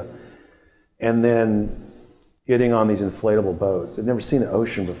Libya, and then getting on these inflatable boats. They've never seen the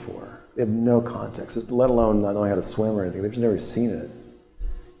ocean before. They have no context, let alone not knowing how to swim or anything. They've just never seen it.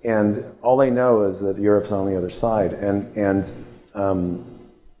 And all they know is that Europe's on the other side. And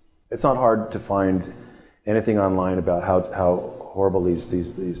it's not hard to find anything online about how horrible these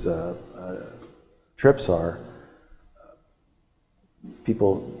trips are.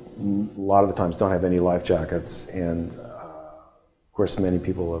 People, a lot of the times, don't have any life jackets, and of course, many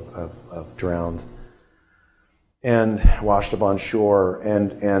people have drowned and washed up on shore.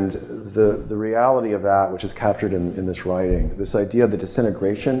 And the reality of that, which is captured in this writing, this idea of the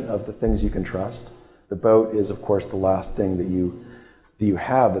disintegration of the things you can trust. The boat is, of course, the last thing that you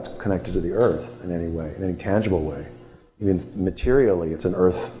have that's connected to the earth in any way, in any tangible way. Even materially, it's an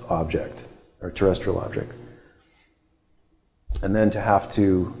earth object or terrestrial object. And then to have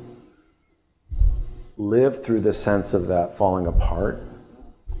to live through the sense of that falling apart,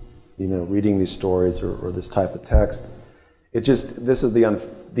 reading these stories or this type of text, this is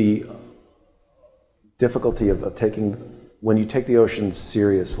the difficulty of taking, when you take the ocean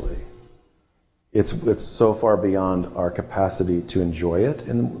seriously, it's so far beyond our capacity to enjoy it,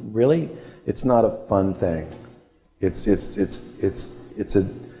 and really, it's not a fun thing. It's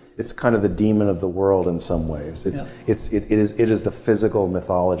kind of the demon of the world in some ways. It is the physical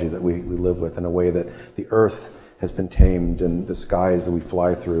mythology that we live with, in a way that the earth has been tamed, and the skies that we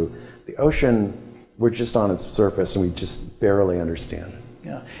fly through. The ocean, we're just on its surface, and we just barely understand it.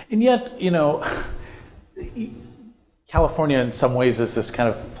 Yeah, and yet, California in some ways is this kind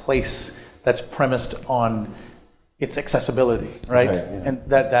of place that's premised on its accessibility, right? Yeah. And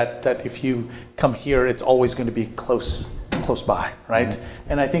that if you come here, it's always going to be close by, right? Mm-hmm.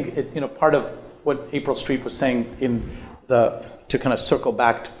 And I think part of what April Street was saying to kind of circle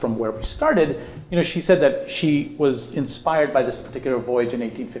back from where we started, she said that she was inspired by this particular voyage in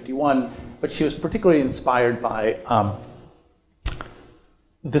 1851, but she was particularly inspired by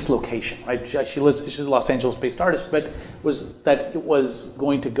this location, right? She's a Los Angeles-based artist, but it was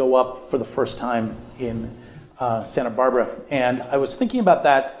going to go up for the first time in Santa Barbara. And I was thinking about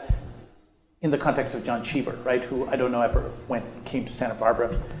that in the context of John Cheever, right? Who I don't know ever came to Santa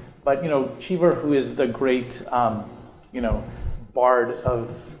Barbara. But, Cheever, who is the great, bard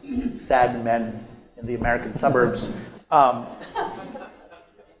of sad men in the American suburbs, has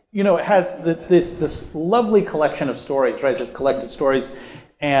this lovely collection of stories, right? This collected stories.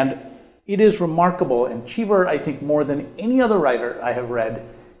 And it is remarkable. And Cheever, I think, more than any other writer I have read,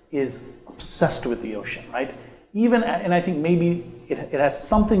 is obsessed with the ocean, right? And I think maybe it has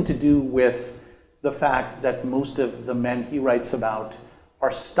something to do with the fact that most of the men he writes about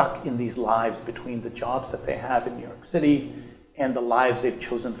are stuck in these lives between the jobs that they have in New York City and the lives they've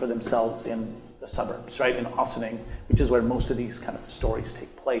chosen for themselves in the suburbs, right? In Ossining, which is where most of these kind of stories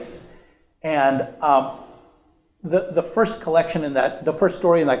take place. And the first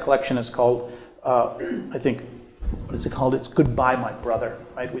story in that collection is called, I think, what is it called? It's Goodbye, My Brother,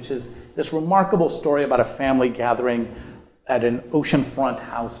 right? Which is this remarkable story about a family gathering at an oceanfront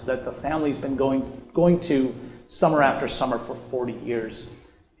house that the family's been going to summer after summer for 40 years.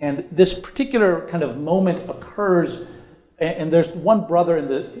 And this particular kind of moment occurs, and there's one brother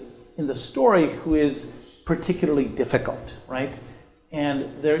in the story who is particularly difficult, right?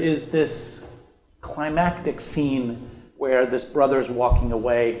 And there is this climactic scene where this brother is walking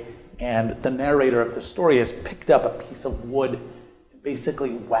away, and the narrator of the story has picked up a piece of wood and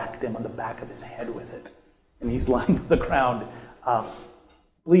basically whacked him on the back of his head with it. And he's lying on the ground,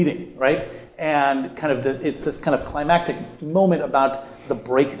 bleeding, right? And it's this kind of climactic moment about the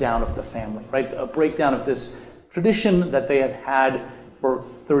breakdown of the family, right? A breakdown of this tradition that they have had for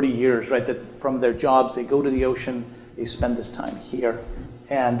 30 years, right? That from their jobs, they go to the ocean, they spend this time here.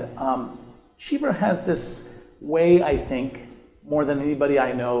 And Cheever has this way, I think, more than anybody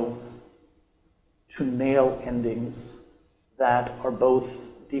I know, to nail endings that are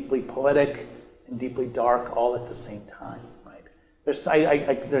both deeply poetic and deeply dark all at the same time, right?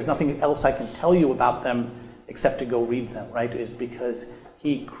 There's nothing else I can tell you about them except to go read them, right? Is because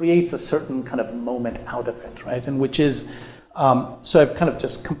he creates a certain kind of moment out of it, right? And which is, so I've kind of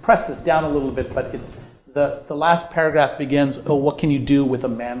just compressed this down a little bit, but it's the last paragraph begins, oh, what can you do with a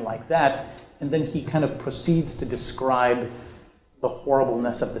man like that? And then he kind of proceeds to describe the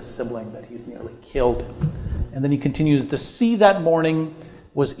horribleness of the sibling that he's nearly killed. And then he continues, the sea that morning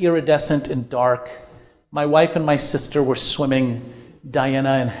was iridescent and dark. My wife and my sister were swimming,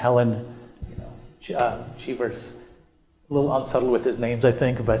 Diana and Helen. Cheever's a little unsubtle with his names, I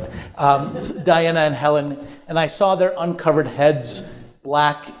think, but Diana and Helen. And I saw their uncovered heads,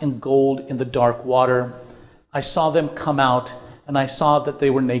 black and gold in the dark water. I saw them come out, and I saw that they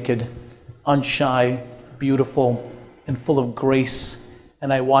were naked, unshy, beautiful, and full of grace.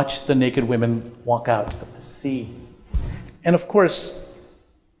 And I watched the naked women walk out of the sea. And of course,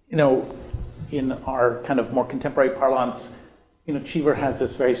 in our kind of more contemporary parlance, Cheever has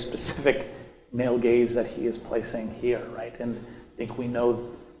this very specific male gaze that he is placing here, right? And I think we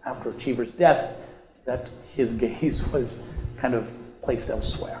know after Cheever's death that his gaze was kind of placed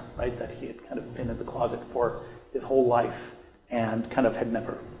elsewhere, right? That he had kind of been in the closet for his whole life and kind of had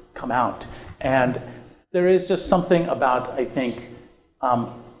never come out. And there is just something about, I think,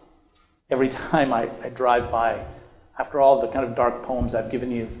 every time I drive by, after all the kind of dark poems I've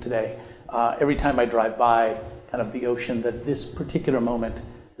given you today, every time I drive by kind of the ocean, that this particular moment,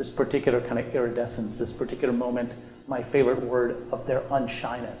 this particular kind of iridescence, this particular moment, my favorite word of their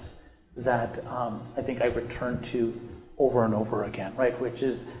unshyness, that I think I return to over and over again, right? Which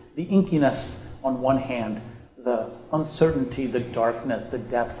is the inkiness on one hand, the uncertainty, the darkness, the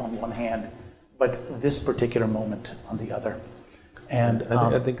depth on one hand, but this particular moment on the other. And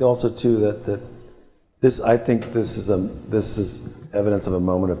I think also too that this, I think this is evidence of a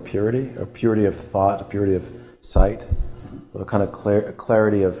moment of purity of thought, a purity of sight, a kind of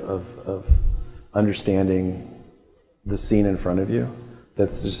clarity of understanding the scene in front of you.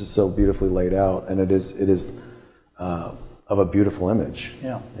 That's just so beautifully laid out, and it is of a beautiful image.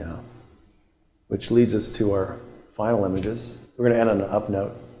 Yeah. Yeah. Which leads us to our final images. We're going to end on an up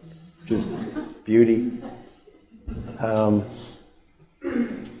note, which is beauty. When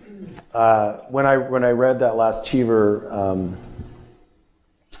I read that last Cheever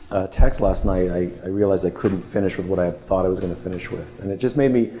text last night, I realized I couldn't finish with what I thought I was going to finish with, and it just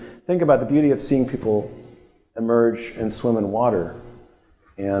made me think about the beauty of seeing people emerge and swim in water,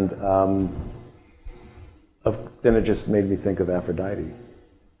 and then it just made me think of Aphrodite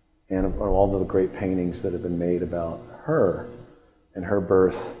and of all the great paintings that have been made about her and her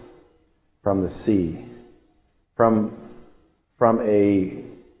birth from the sea, from a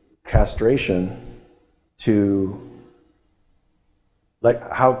castration to,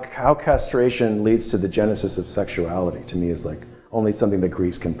 like, how castration leads to the genesis of sexuality, to me, is like only something that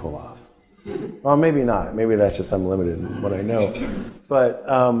Greece can pull off. Well, maybe not. Maybe that's just I'm limited in what I know. But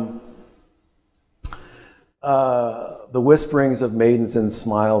the whisperings of maidens and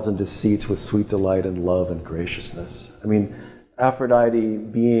smiles and deceits with sweet delight and love and graciousness. I mean, Aphrodite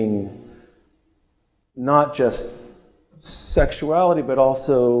being not just sexuality, but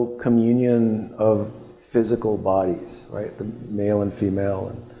also communion of physical bodies, right? The male and female,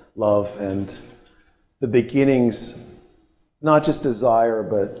 and love, and the beginnings, not just desire,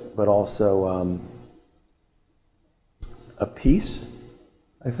 but also a peace,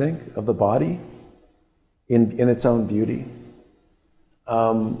 I think, of the body in its own beauty.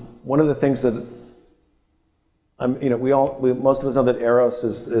 One of the things that most of us know that Eros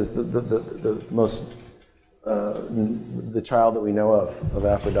is the most the child that we know of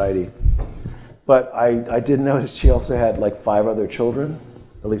Aphrodite. But I did notice she also had like 5 other children,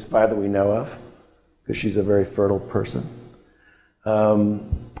 at least 5 that we know of, because she's a very fertile person.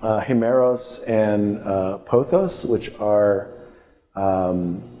 Himeros and Pothos, which are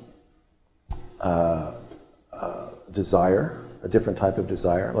desire, a different type of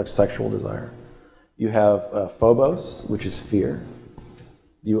desire, like sexual desire. You have Phobos, which is fear.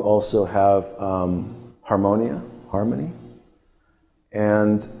 You also have Harmonia, harmony.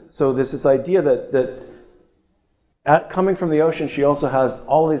 And so there's this idea that coming from the ocean, she also has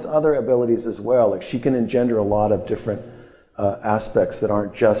all these other abilities as well. Like she can engender a lot of different aspects that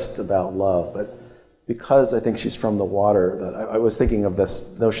aren't just about love. But because I think she's from the water, that I was thinking of this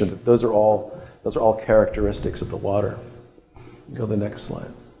notion that those are all characteristics of the water. Go to the next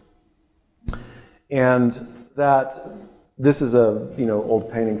slide. And that this is a old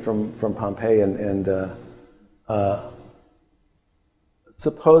painting from Pompeii, and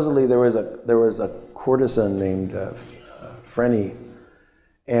supposedly there was a courtesan named Freni,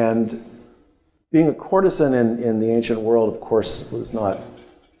 and being a courtesan in the ancient world, of course, was not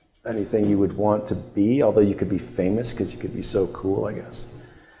anything you would want to be, although you could be famous because you could be so cool, I guess.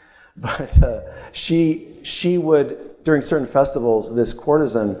 But she would, during certain festivals, this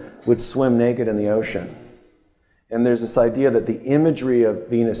courtesan would swim naked in the ocean. And there's this idea that the imagery of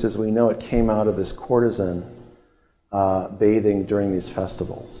Venus as we know it came out of this courtesan bathing during these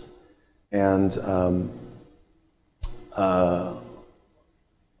festivals. And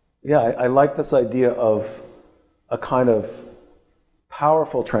yeah, I like this idea of a kind of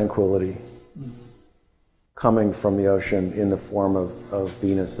powerful tranquility coming from the ocean in the form of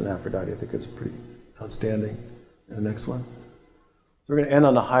Venus and Aphrodite. I think it's pretty outstanding. And the next one. So we're going to end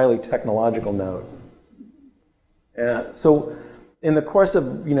on a highly technological note. So in the course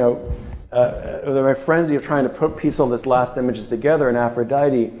of, my frenzy of trying to piece all this last images together in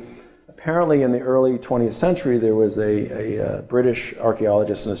Aphrodite, apparently in the early 20th century, there was a British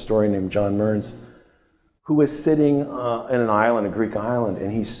archaeologist and historian named John Mearns who was sitting in an island, a Greek island,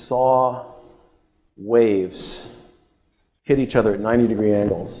 and he saw waves hit each other at 90-degree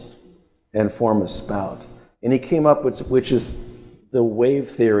angles and form a spout. And he came up with, which is the wave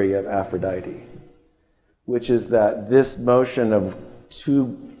theory of Aphrodite, which is that this motion of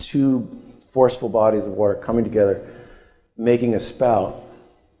two forceful bodies of water coming together, making a spout,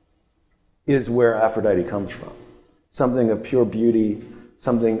 is where Aphrodite comes from. Something of pure beauty,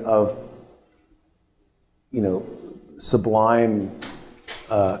 something of, sublime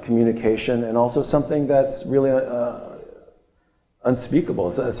communication, and also something that's really unspeakable.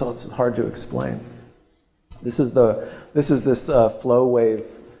 It's hard to explain. This is this flow wave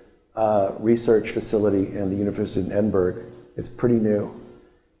research facility in the University of Edinburgh. It's pretty new.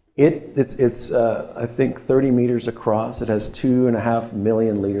 It's I think 30 meters across. It has 2.5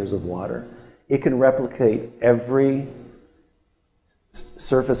 million liters of water. It can replicate every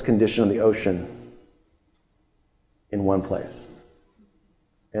surface condition of the ocean in one place.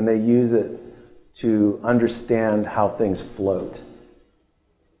 And they use it to understand how things float.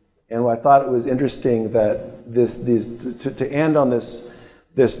 And I thought it was interesting that to end on this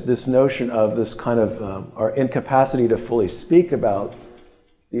notion of this kind of our incapacity to fully speak about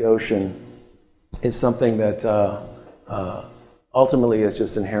the ocean is something that ultimately is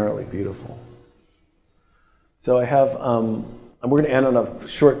just inherently beautiful. So I have, we're going to end on a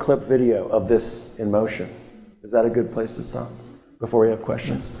short clip video of this in motion. Is that a good place to stop before we have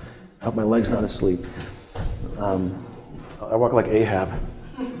questions? I hope my leg's not asleep. I walk like Ahab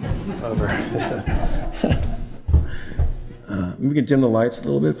over. We can dim the lights a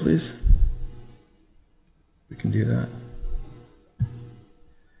little bit, please. We can do that.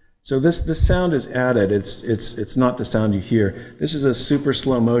 So this sound is added. It's not the sound you hear. This is a super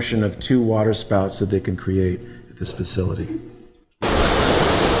slow motion of 2 water spouts that they can create at this facility.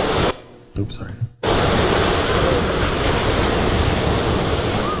 Oops, sorry.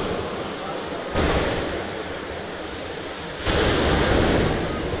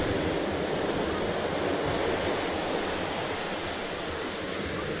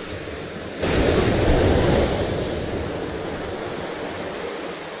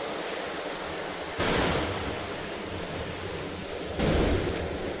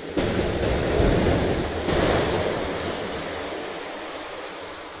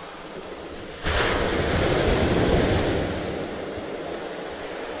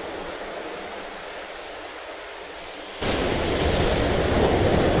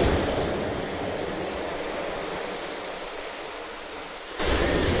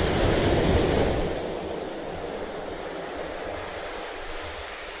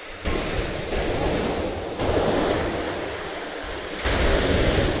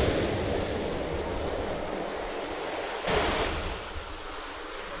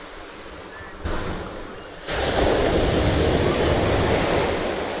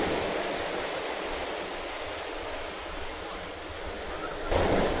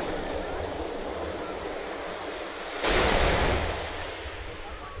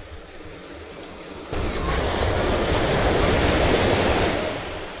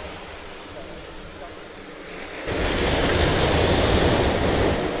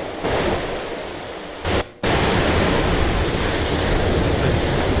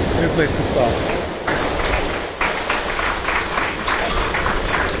 Place to stop.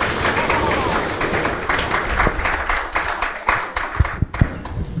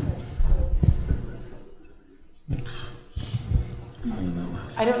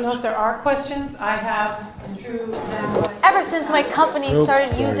 I don't know if there are questions. I have in true Ever since my company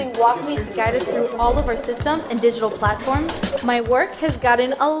started using WalkMe to guide us through all of our systems and digital platforms, my work has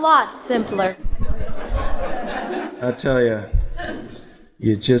gotten a lot simpler. I tell you,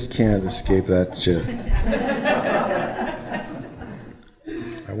 you just can't escape that shit.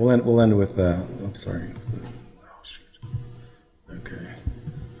 All right, we'll end with I'm sorry. Oh shoot. Okay.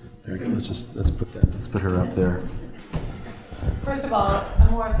 Let's put her up there. First of all, a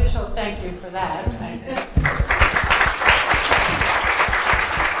more official thank you for that.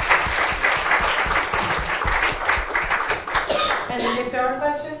 And if there are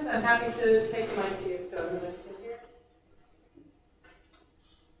questions, I'm happy to take them on to you. So I'm going to sit here.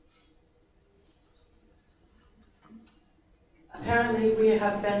 Apparently, we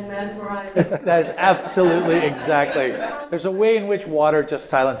have been mesmerized. That is absolutely exactly. There's a way in which water just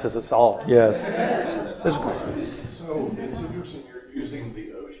silences us all. Yes. There's a question. So it's interesting you're using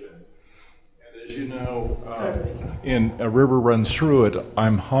the ocean. And as you know, in A River Runs Through It,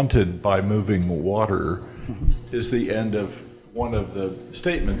 I'm haunted by moving water is the end of one of the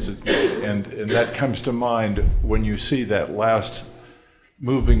statements it's made. And that comes to mind when you see that last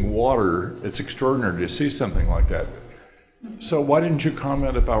moving water. It's extraordinary to see something like that. So why didn't you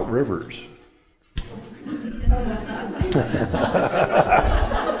comment about rivers?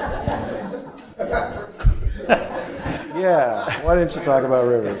 Yeah. Why didn't you talk about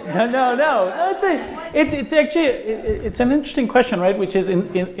rivers? No. It's actually it's an interesting question, right? Which is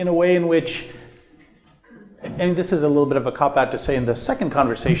in a way in which, and this is a little bit of a cop-out to say in the second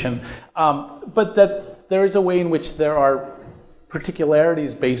conversation, but that there is a way in which there are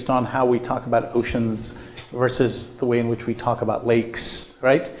particularities based on how we talk about oceans versus the way in which we talk about lakes,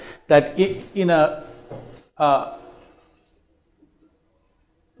 right? That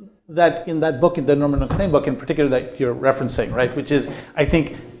that in that book, in the Herman Melville book in particular that you're referencing, right? Which is, I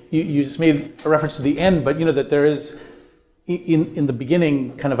think you just made a reference to the end, but that there is, in the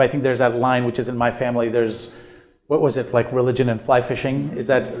beginning, kind of, I think there's that line, which is in my family, there's, what was it, like religion and fly fishing? Is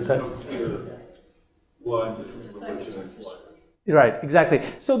that? Line between religion and fly fishing. Right, exactly.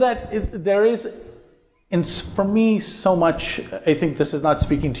 So that there is, and for me, so much, I think this is not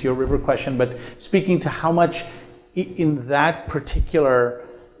speaking to your river question, but speaking to how much in that particular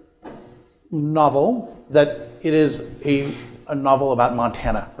novel, that it is a novel about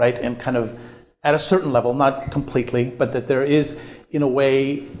Montana, right? And kind of at a certain level, not completely, but that there is, in a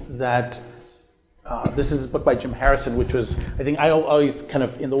way, that this is a book by Jim Harrison, which was, I think I always kind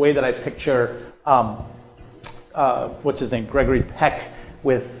of, in the way that I picture, what's his name, Gregory Peck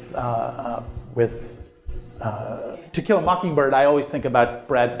with To Kill a Mockingbird, I always think about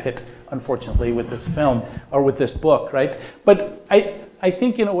Brad Pitt, unfortunately, with this film, or with this book, right? But I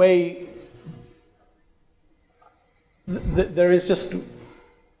think, in a way, there is just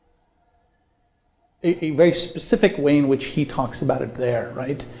a very specific way in which he talks about it there,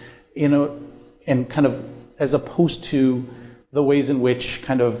 right? And kind of as opposed to the ways in which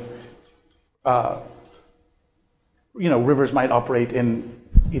kind of rivers might operate in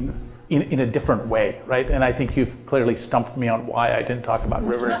a different way, right? And I think you've clearly stumped me on why I didn't talk about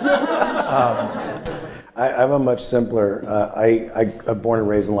rivers. I'm a much simpler. I'm born and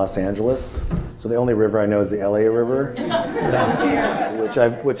raised in Los Angeles, so the only river I know is the LA River,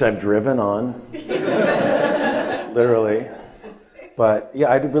 which I've driven on, literally. But yeah,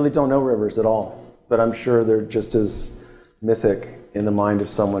 I really don't know rivers at all. But I'm sure they're just as mythic in the mind of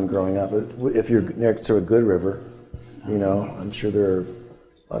someone growing up. If you're next to a good river, I'm sure there are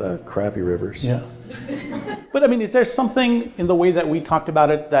a lot of crappy rivers. Yeah. But I mean, is there something in the way that we talked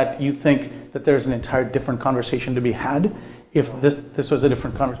about it that you think that there's an entire different conversation to be had if this was a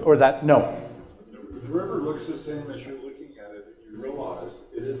different conversation, or that no? The river looks the same as you're looking at it. You realize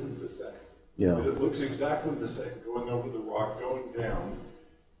it isn't the same. Yeah. But it looks exactly the same going over the rock, going down.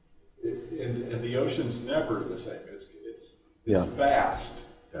 And the ocean's never the same. It's vast.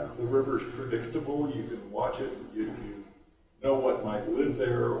 Yeah. The river's predictable. You can watch it. You know what might live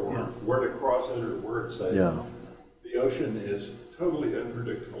there, or where to cross it, or where it's safe. Yeah. The ocean is totally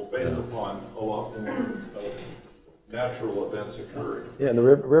unpredictable based upon a lot more of natural events occurring. Yeah, and the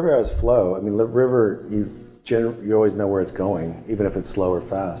river has flow. I mean, the river, you always know where it's going, even if it's slow or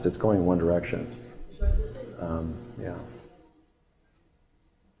fast. It's going in one direction. Yeah.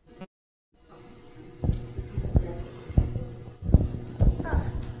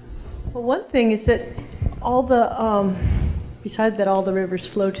 Well, one thing is that all the, besides that all the rivers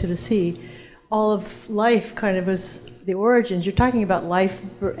flow to the sea, all of life kind of is the origins. You're talking about life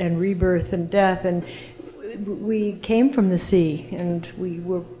and rebirth and death, and we came from the sea, and we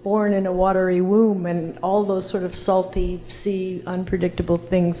were born in a watery womb, and all those sort of salty sea, unpredictable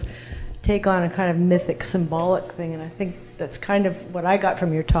things take on a kind of mythic, symbolic thing, and I think that's kind of what I got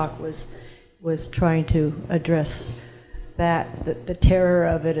from your talk was trying to address that, the terror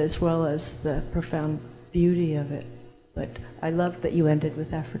of it as well as the profound beauty of it. But I love that you ended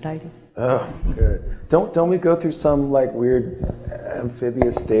with Aphrodite. Oh, good. Don't we go through some like weird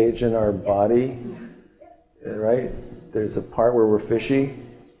amphibious stage in our body, right? There's a part where we're fishy.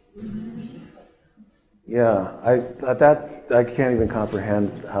 Yeah, I can't even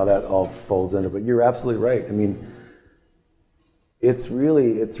comprehend how that all folds into. But you're absolutely right. I mean, it's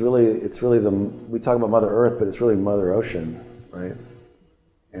really we talk about Mother Earth, but it's really Mother Ocean, right?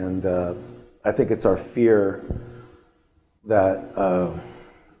 And I think it's our fear that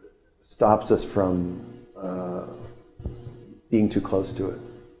stops us from being too close to it.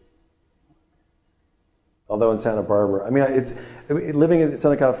 Although in Santa Barbara, I mean, living in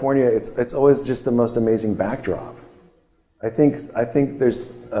Southern California, it's always just the most amazing backdrop. I think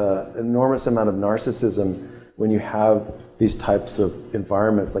there's an enormous amount of narcissism when you have these types of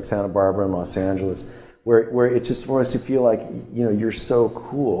environments like Santa Barbara and Los Angeles, where it just wants to feel like, you know, you're so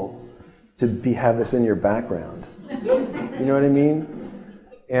cool to have this in your background. You know what I mean?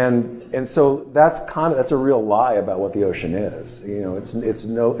 And so that's a real lie about what the ocean is. You know, it's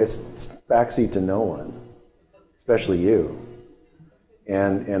backseat to no one, especially you.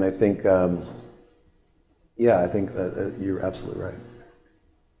 And I think, I think that you're absolutely right.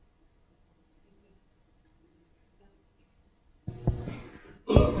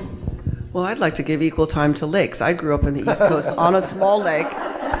 Well, I'd like to give equal time to lakes. I grew up in the East Coast on a small lake,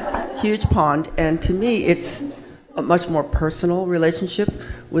 huge pond, and to me it's a much more personal relationship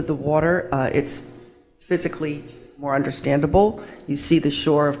with the water. It's physically more understandable. You see the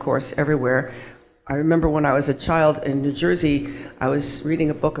shore, of course, everywhere. I remember when I was a child in New Jersey, I was reading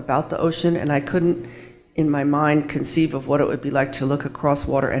a book about the ocean, and I couldn't, in my mind, conceive of what it would be like to look across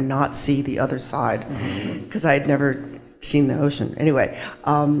water and not see the other side, because I had never seen the ocean. Anyway,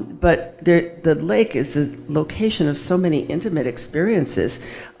 but the lake is the location of so many intimate experiences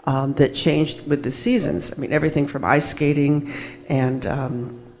that changed with the seasons. I mean, everything from ice skating and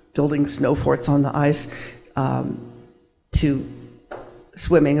building snow forts on the ice to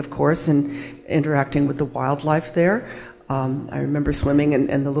swimming, of course, and interacting with the wildlife there. I remember swimming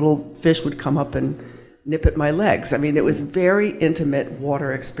and the little fish would come up and nip at my legs. I mean, it was very intimate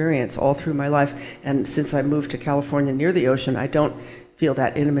water experience all through my life. And since I moved to California near the ocean, I don't feel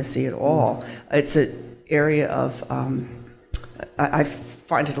that intimacy at all. It's an area of, I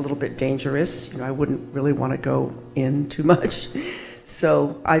find it a little bit dangerous. You know, I wouldn't really want to go in too much.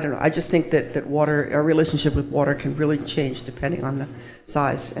 So I don't know. I just think that water, our relationship with water can really change depending on the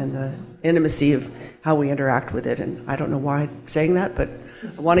size and the intimacy of how we interact with it. And I don't know why I'm saying that, but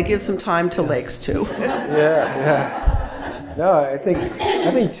I want to give some time to lakes too. Yeah. No, I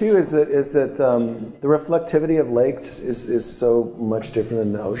think too is that the reflectivity of lakes is so much different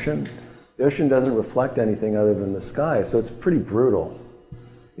than the ocean. The ocean doesn't reflect anything other than the sky, so it's pretty brutal.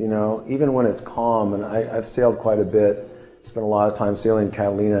 You know, even when it's calm, and I've sailed quite a bit, spent a lot of time sailing in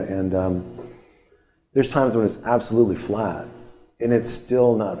Catalina, and there's times when it's absolutely flat, and it's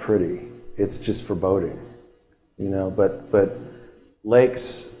still not pretty. It's just foreboding, you know. But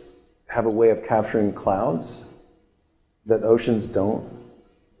lakes have a way of capturing clouds that oceans don't,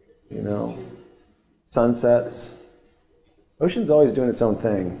 you know. Sunsets. Ocean's always doing its own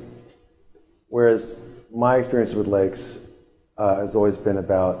thing, whereas my experience with lakes has always been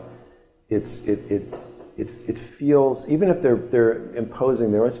about it feels, even if they're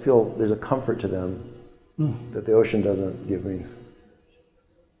imposing, they always feel there's a comfort to them that the ocean doesn't give me.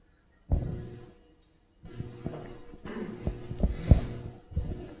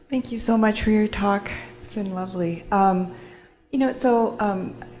 Thank you so much for your talk. It's been lovely. You know, so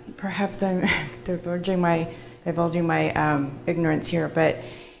perhaps I'm divulging my ignorance here, but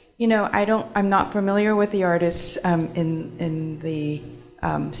you know, I'm not familiar with the artist in the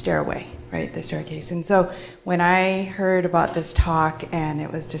stairway, right, the staircase. And so when I heard about this talk and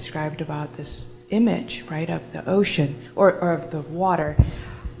it was described about this image, right, of the ocean or of the water,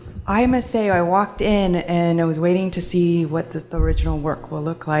 I must say I walked in and I was waiting to see what the original work will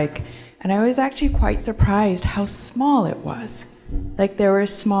look like, and I was actually quite surprised how small it was. Like there were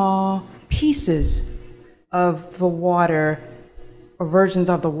small pieces of the water, or versions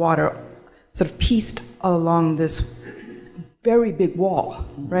of the water, sort of pieced along this very big wall,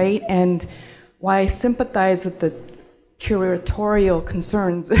 right? And while I sympathize with the curatorial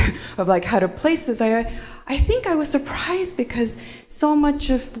concerns of like how to place this, I think I was surprised because so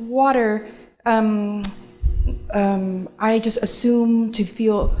much of water, I just assume to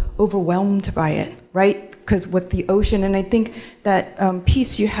feel overwhelmed by it, right? because with the ocean, and I think that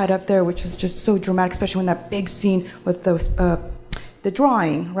piece you had up there, which was just so dramatic, especially when that big scene with those, the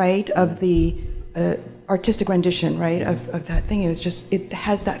drawing, right, of the artistic rendition, right, of that thing. It was just, it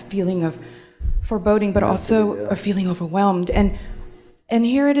has that feeling of foreboding, but also a feeling overwhelmed. And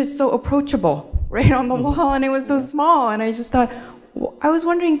here it is so approachable, right on the wall, and it was so small. And I just thought, I was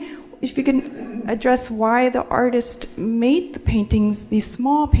wondering if you can address why the artist made the paintings, these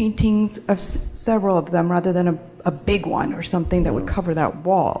small paintings of several of them, rather than a big one or something that would cover that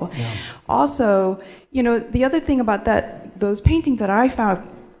wall. Yeah. Also, you know, the other thing about those paintings that I found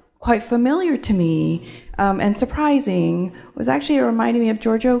quite familiar to me and surprising was actually it reminded me of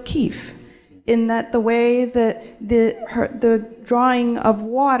Georgia O'Keeffe, in that the way that the drawing of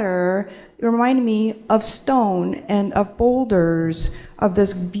water, it reminded me of stone and of boulders of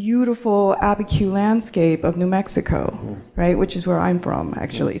this beautiful Abiquiu landscape of New Mexico, right, which is where I'm from,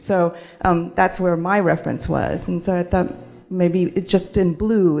 actually. So that's where my reference was. And so I thought maybe it's just in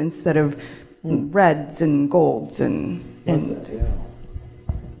blue instead of reds and golds and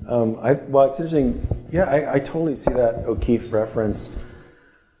well, it's interesting. Yeah, I totally see that O'Keeffe reference.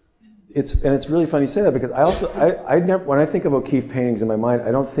 It's really funny you say that, because I never, when I think of O'Keeffe paintings in my mind, I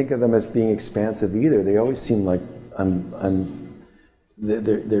don't think of them as being expansive either. They always seem like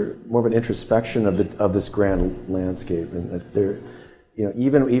they're more of an introspection of this grand landscape, and that they're, you know,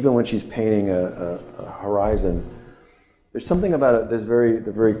 even when she's painting a horizon, there's something about it that's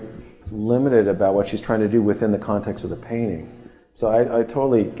very limited about what she's trying to do within the context of the painting. So I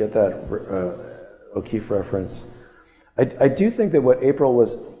totally get that O'Keeffe reference. I do think that what April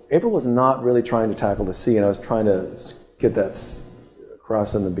was not really trying to tackle the sea, and I was trying to get that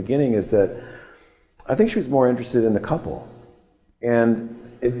across in the beginning, is that I think she was more interested in the couple.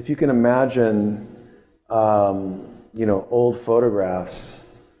 And if you can imagine, you know, old photographs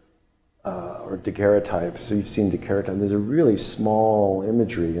or daguerreotypes, so you've seen daguerreotypes, there's a really small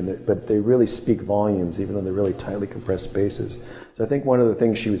imagery, but they really speak volumes, even though they're really tightly compressed spaces. So I think one of the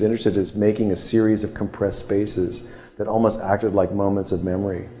things she was interested in is making a series of compressed spaces that almost acted like moments of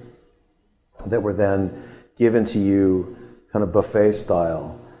memory that were then given to you kind of buffet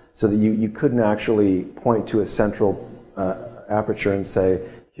style, so that you couldn't actually point to a central aperture and say,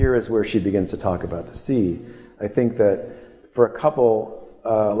 here is where she begins to talk about the sea. I think that for a couple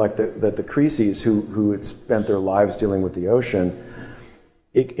like the Creases, who had spent their lives dealing with the ocean,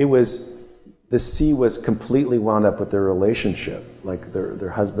 the sea was completely wound up with their relationship, like their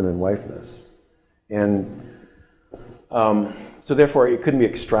husband and wifeness. And so therefore it couldn't be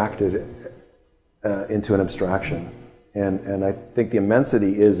extracted into an abstraction. And I think the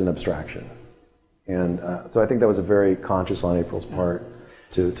immensity is an abstraction. And so I think that was a very conscious on April's part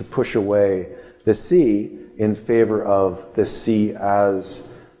to push away the sea in favor of the sea as,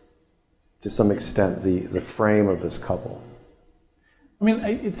 to some extent, the frame of this couple. I mean,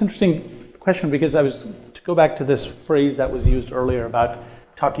 it's an interesting question, because to go back to this phrase that was used earlier about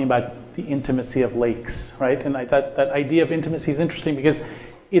talking about the intimacy of lakes, right? And I thought that idea of intimacy is interesting, because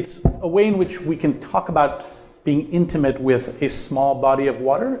it's a way in which we can talk about being intimate with a small body of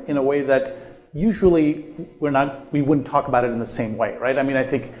water in a way that usually we wouldn't talk about it in the same way, right? I mean, I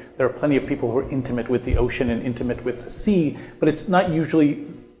think there are plenty of people who are intimate with the ocean and intimate with the sea, but it's not usually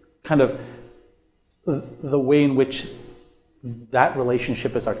kind of the way in which that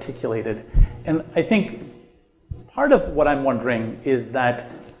relationship is articulated. And I think part of what I'm wondering is that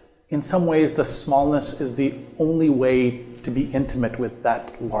in some ways the smallness is the only way to be intimate with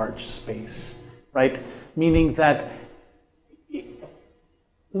that large space, right? Meaning that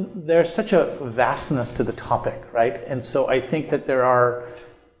there's such a vastness to the topic, right? And so I think that there are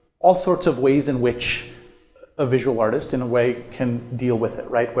all sorts of ways in which a visual artist, in a way, can deal with it,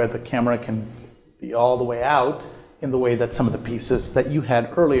 right? Where the camera can be all the way out in the way that some of the pieces that you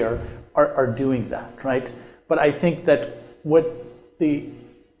had earlier are doing that, right? But I think that what the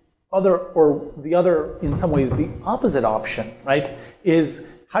other, in some ways, the opposite option, right, is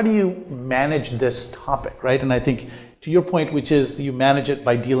how do you manage this topic, right? And I think to your point, which is you manage it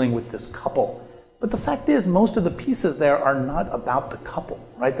by dealing with this couple. But the fact is, most of the pieces there are not about the couple,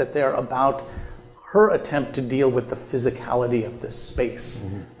 right? That they're about her attempt to deal with the physicality of this space,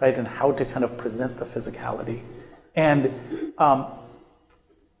 right? And how to kind of present the physicality. And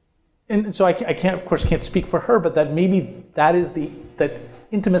so I can't, of course, can't speak for her, but that maybe that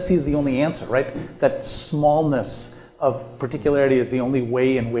intimacy is the only answer, right? That smallness of particularity is the only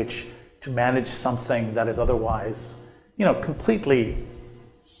way in which to manage something that is otherwise, completely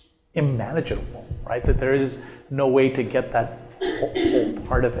immanageable, right? That there is no way to get that whole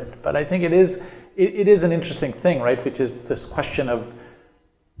part of it. But I think it is an interesting thing, right? Which is this question of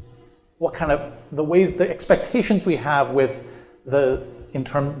what kind of the expectations we have with the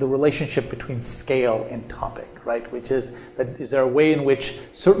relationship between scale and topic, right? Which is that is there a way in which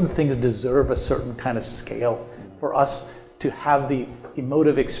certain things deserve a certain kind of scale for us to have the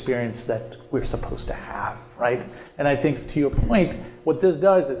emotive experience that we're supposed to have, right? And I think to your point, what this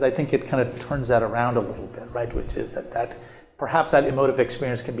does is I think it kind of turns that around a little bit, right? Which is that perhaps that emotive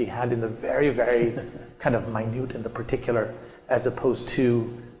experience can be had in the very, very kind of minute and the particular, as opposed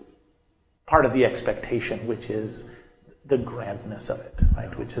to part of the expectation, which is the grandness of it,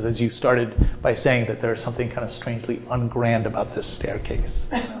 right? Which is, as you started by saying, that there's something kind of strangely ungrand about this staircase.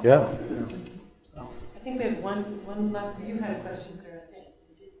 Yeah. I think we have one last. You had a question, sir. I think.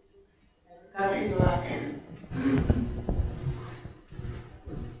 That would be the last one.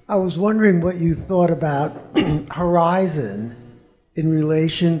 I was wondering what you thought about horizon in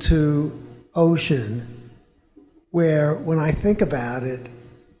relation to ocean, where when I think about it,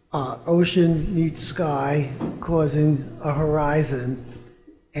 ocean meets sky, causing a horizon,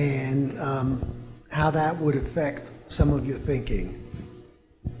 and how that would affect some of your thinking.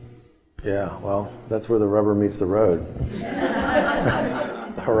 Yeah, well, that's where the rubber meets the road.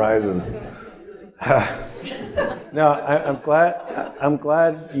 It's the horizon. No, I'm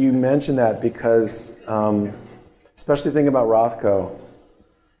glad you mentioned that, because especially thinking about Rothko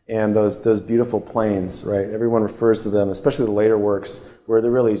and those beautiful plains, right? Everyone refers to them, especially the later works, where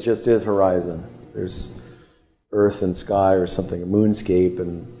there really just is horizon. There's earth and sky or something, a moonscape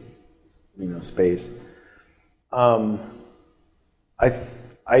and space.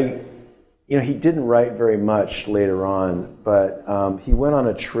 He didn't write very much later on, but he went on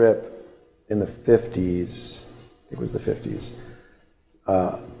a trip in the 50s. I think it was the 50s.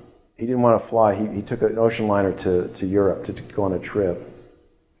 He didn't want to fly. He took an ocean liner to Europe to go on a trip.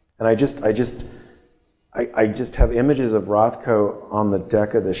 And I just have images of Rothko on the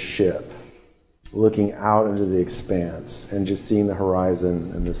deck of the ship, looking out into the expanse and just seeing the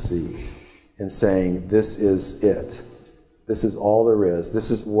horizon and the sea and saying, this is it. This is all there is. This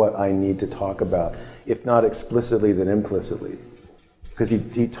is what I need to talk about, if not explicitly, then implicitly. Because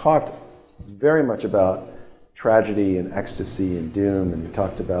he talked very much about tragedy and ecstasy and doom, and he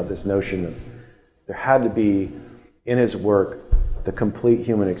talked about this notion of there had to be, in his work, the complete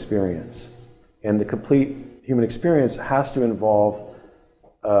human experience. And the complete human experience has to involve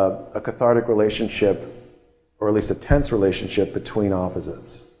a cathartic relationship, or at least a tense relationship between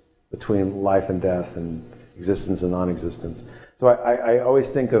opposites, between life and death and existence and non-existence. So I always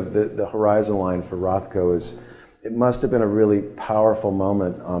think of the horizon line for Rothko as, it must have been a really powerful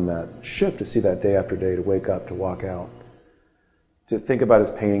moment on that ship to see that day after day, to wake up, to walk out, to think about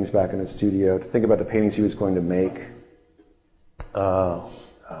his paintings back in his studio, to think about the paintings he was going to make.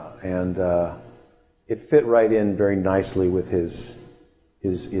 And it fit right in very nicely with his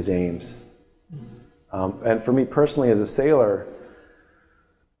aims. And for me personally, as a sailor,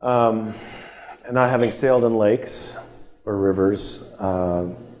 and not having sailed in lakes or rivers,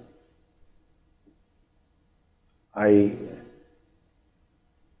 I'm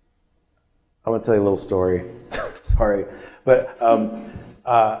going to tell you a little story. Sorry. But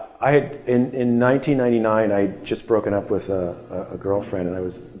I had, in 1999, I had just broken up with a girlfriend, and I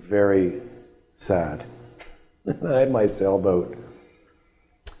was very sad. I had my sailboat.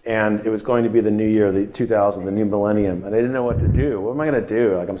 And it was going to be the new year, the 2000, the new millennium, and I didn't know what to do. What am I going to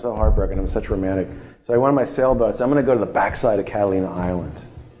do? Like, I'm so heartbroken. I'm such a romantic. So I went on my sailboat. I said, I'm going to go to the backside of Catalina Island.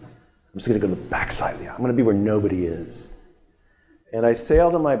 I'm just going to go to the backside of the island. I'm going to be where nobody is. And I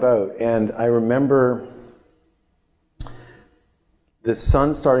sailed in my boat, and I remember the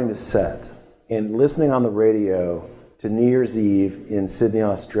sun starting to set, and listening on the radio to New Year's Eve in Sydney,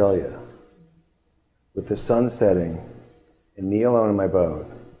 Australia, with the sun setting, and me alone in my boat,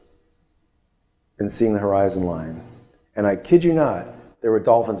 and seeing the horizon line. And I kid you not, there were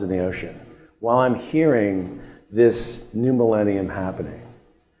dolphins in the ocean, while I'm hearing this new millennium happening.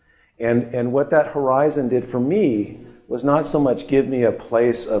 And what that horizon did for me was not so much give me a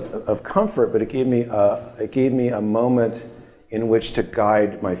place of comfort, but it gave me a moment in which to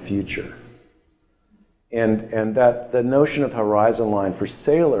guide my future. And that the notion of horizon line for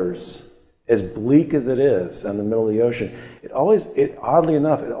sailors, as bleak as it is in the middle of the ocean, oddly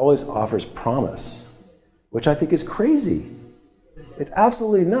enough, it always offers promise, which I think is crazy. It's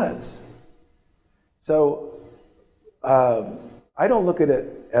absolutely nuts. So I don't look at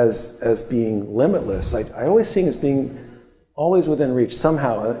it as being limitless. I always see it as being always within reach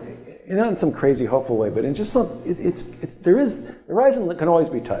somehow, not in some crazy hopeful way, but in just some. The horizon can always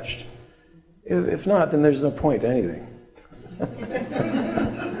be touched. If not, then there's no point to anything.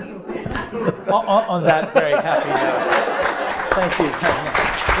 On that very happy note, thank you very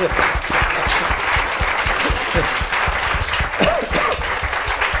much.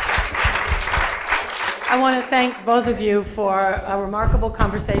 I want to thank both of you for a remarkable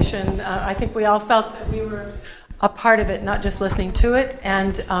conversation. I think we all felt that we were a part of it, not just listening to it.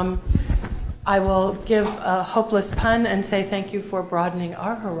 And I will give a hopeless pun and say thank you for broadening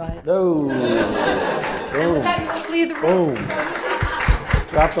our horizons. Oh. And with that, you will flee the room.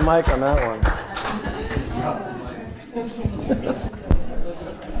 Drop the mic on that one.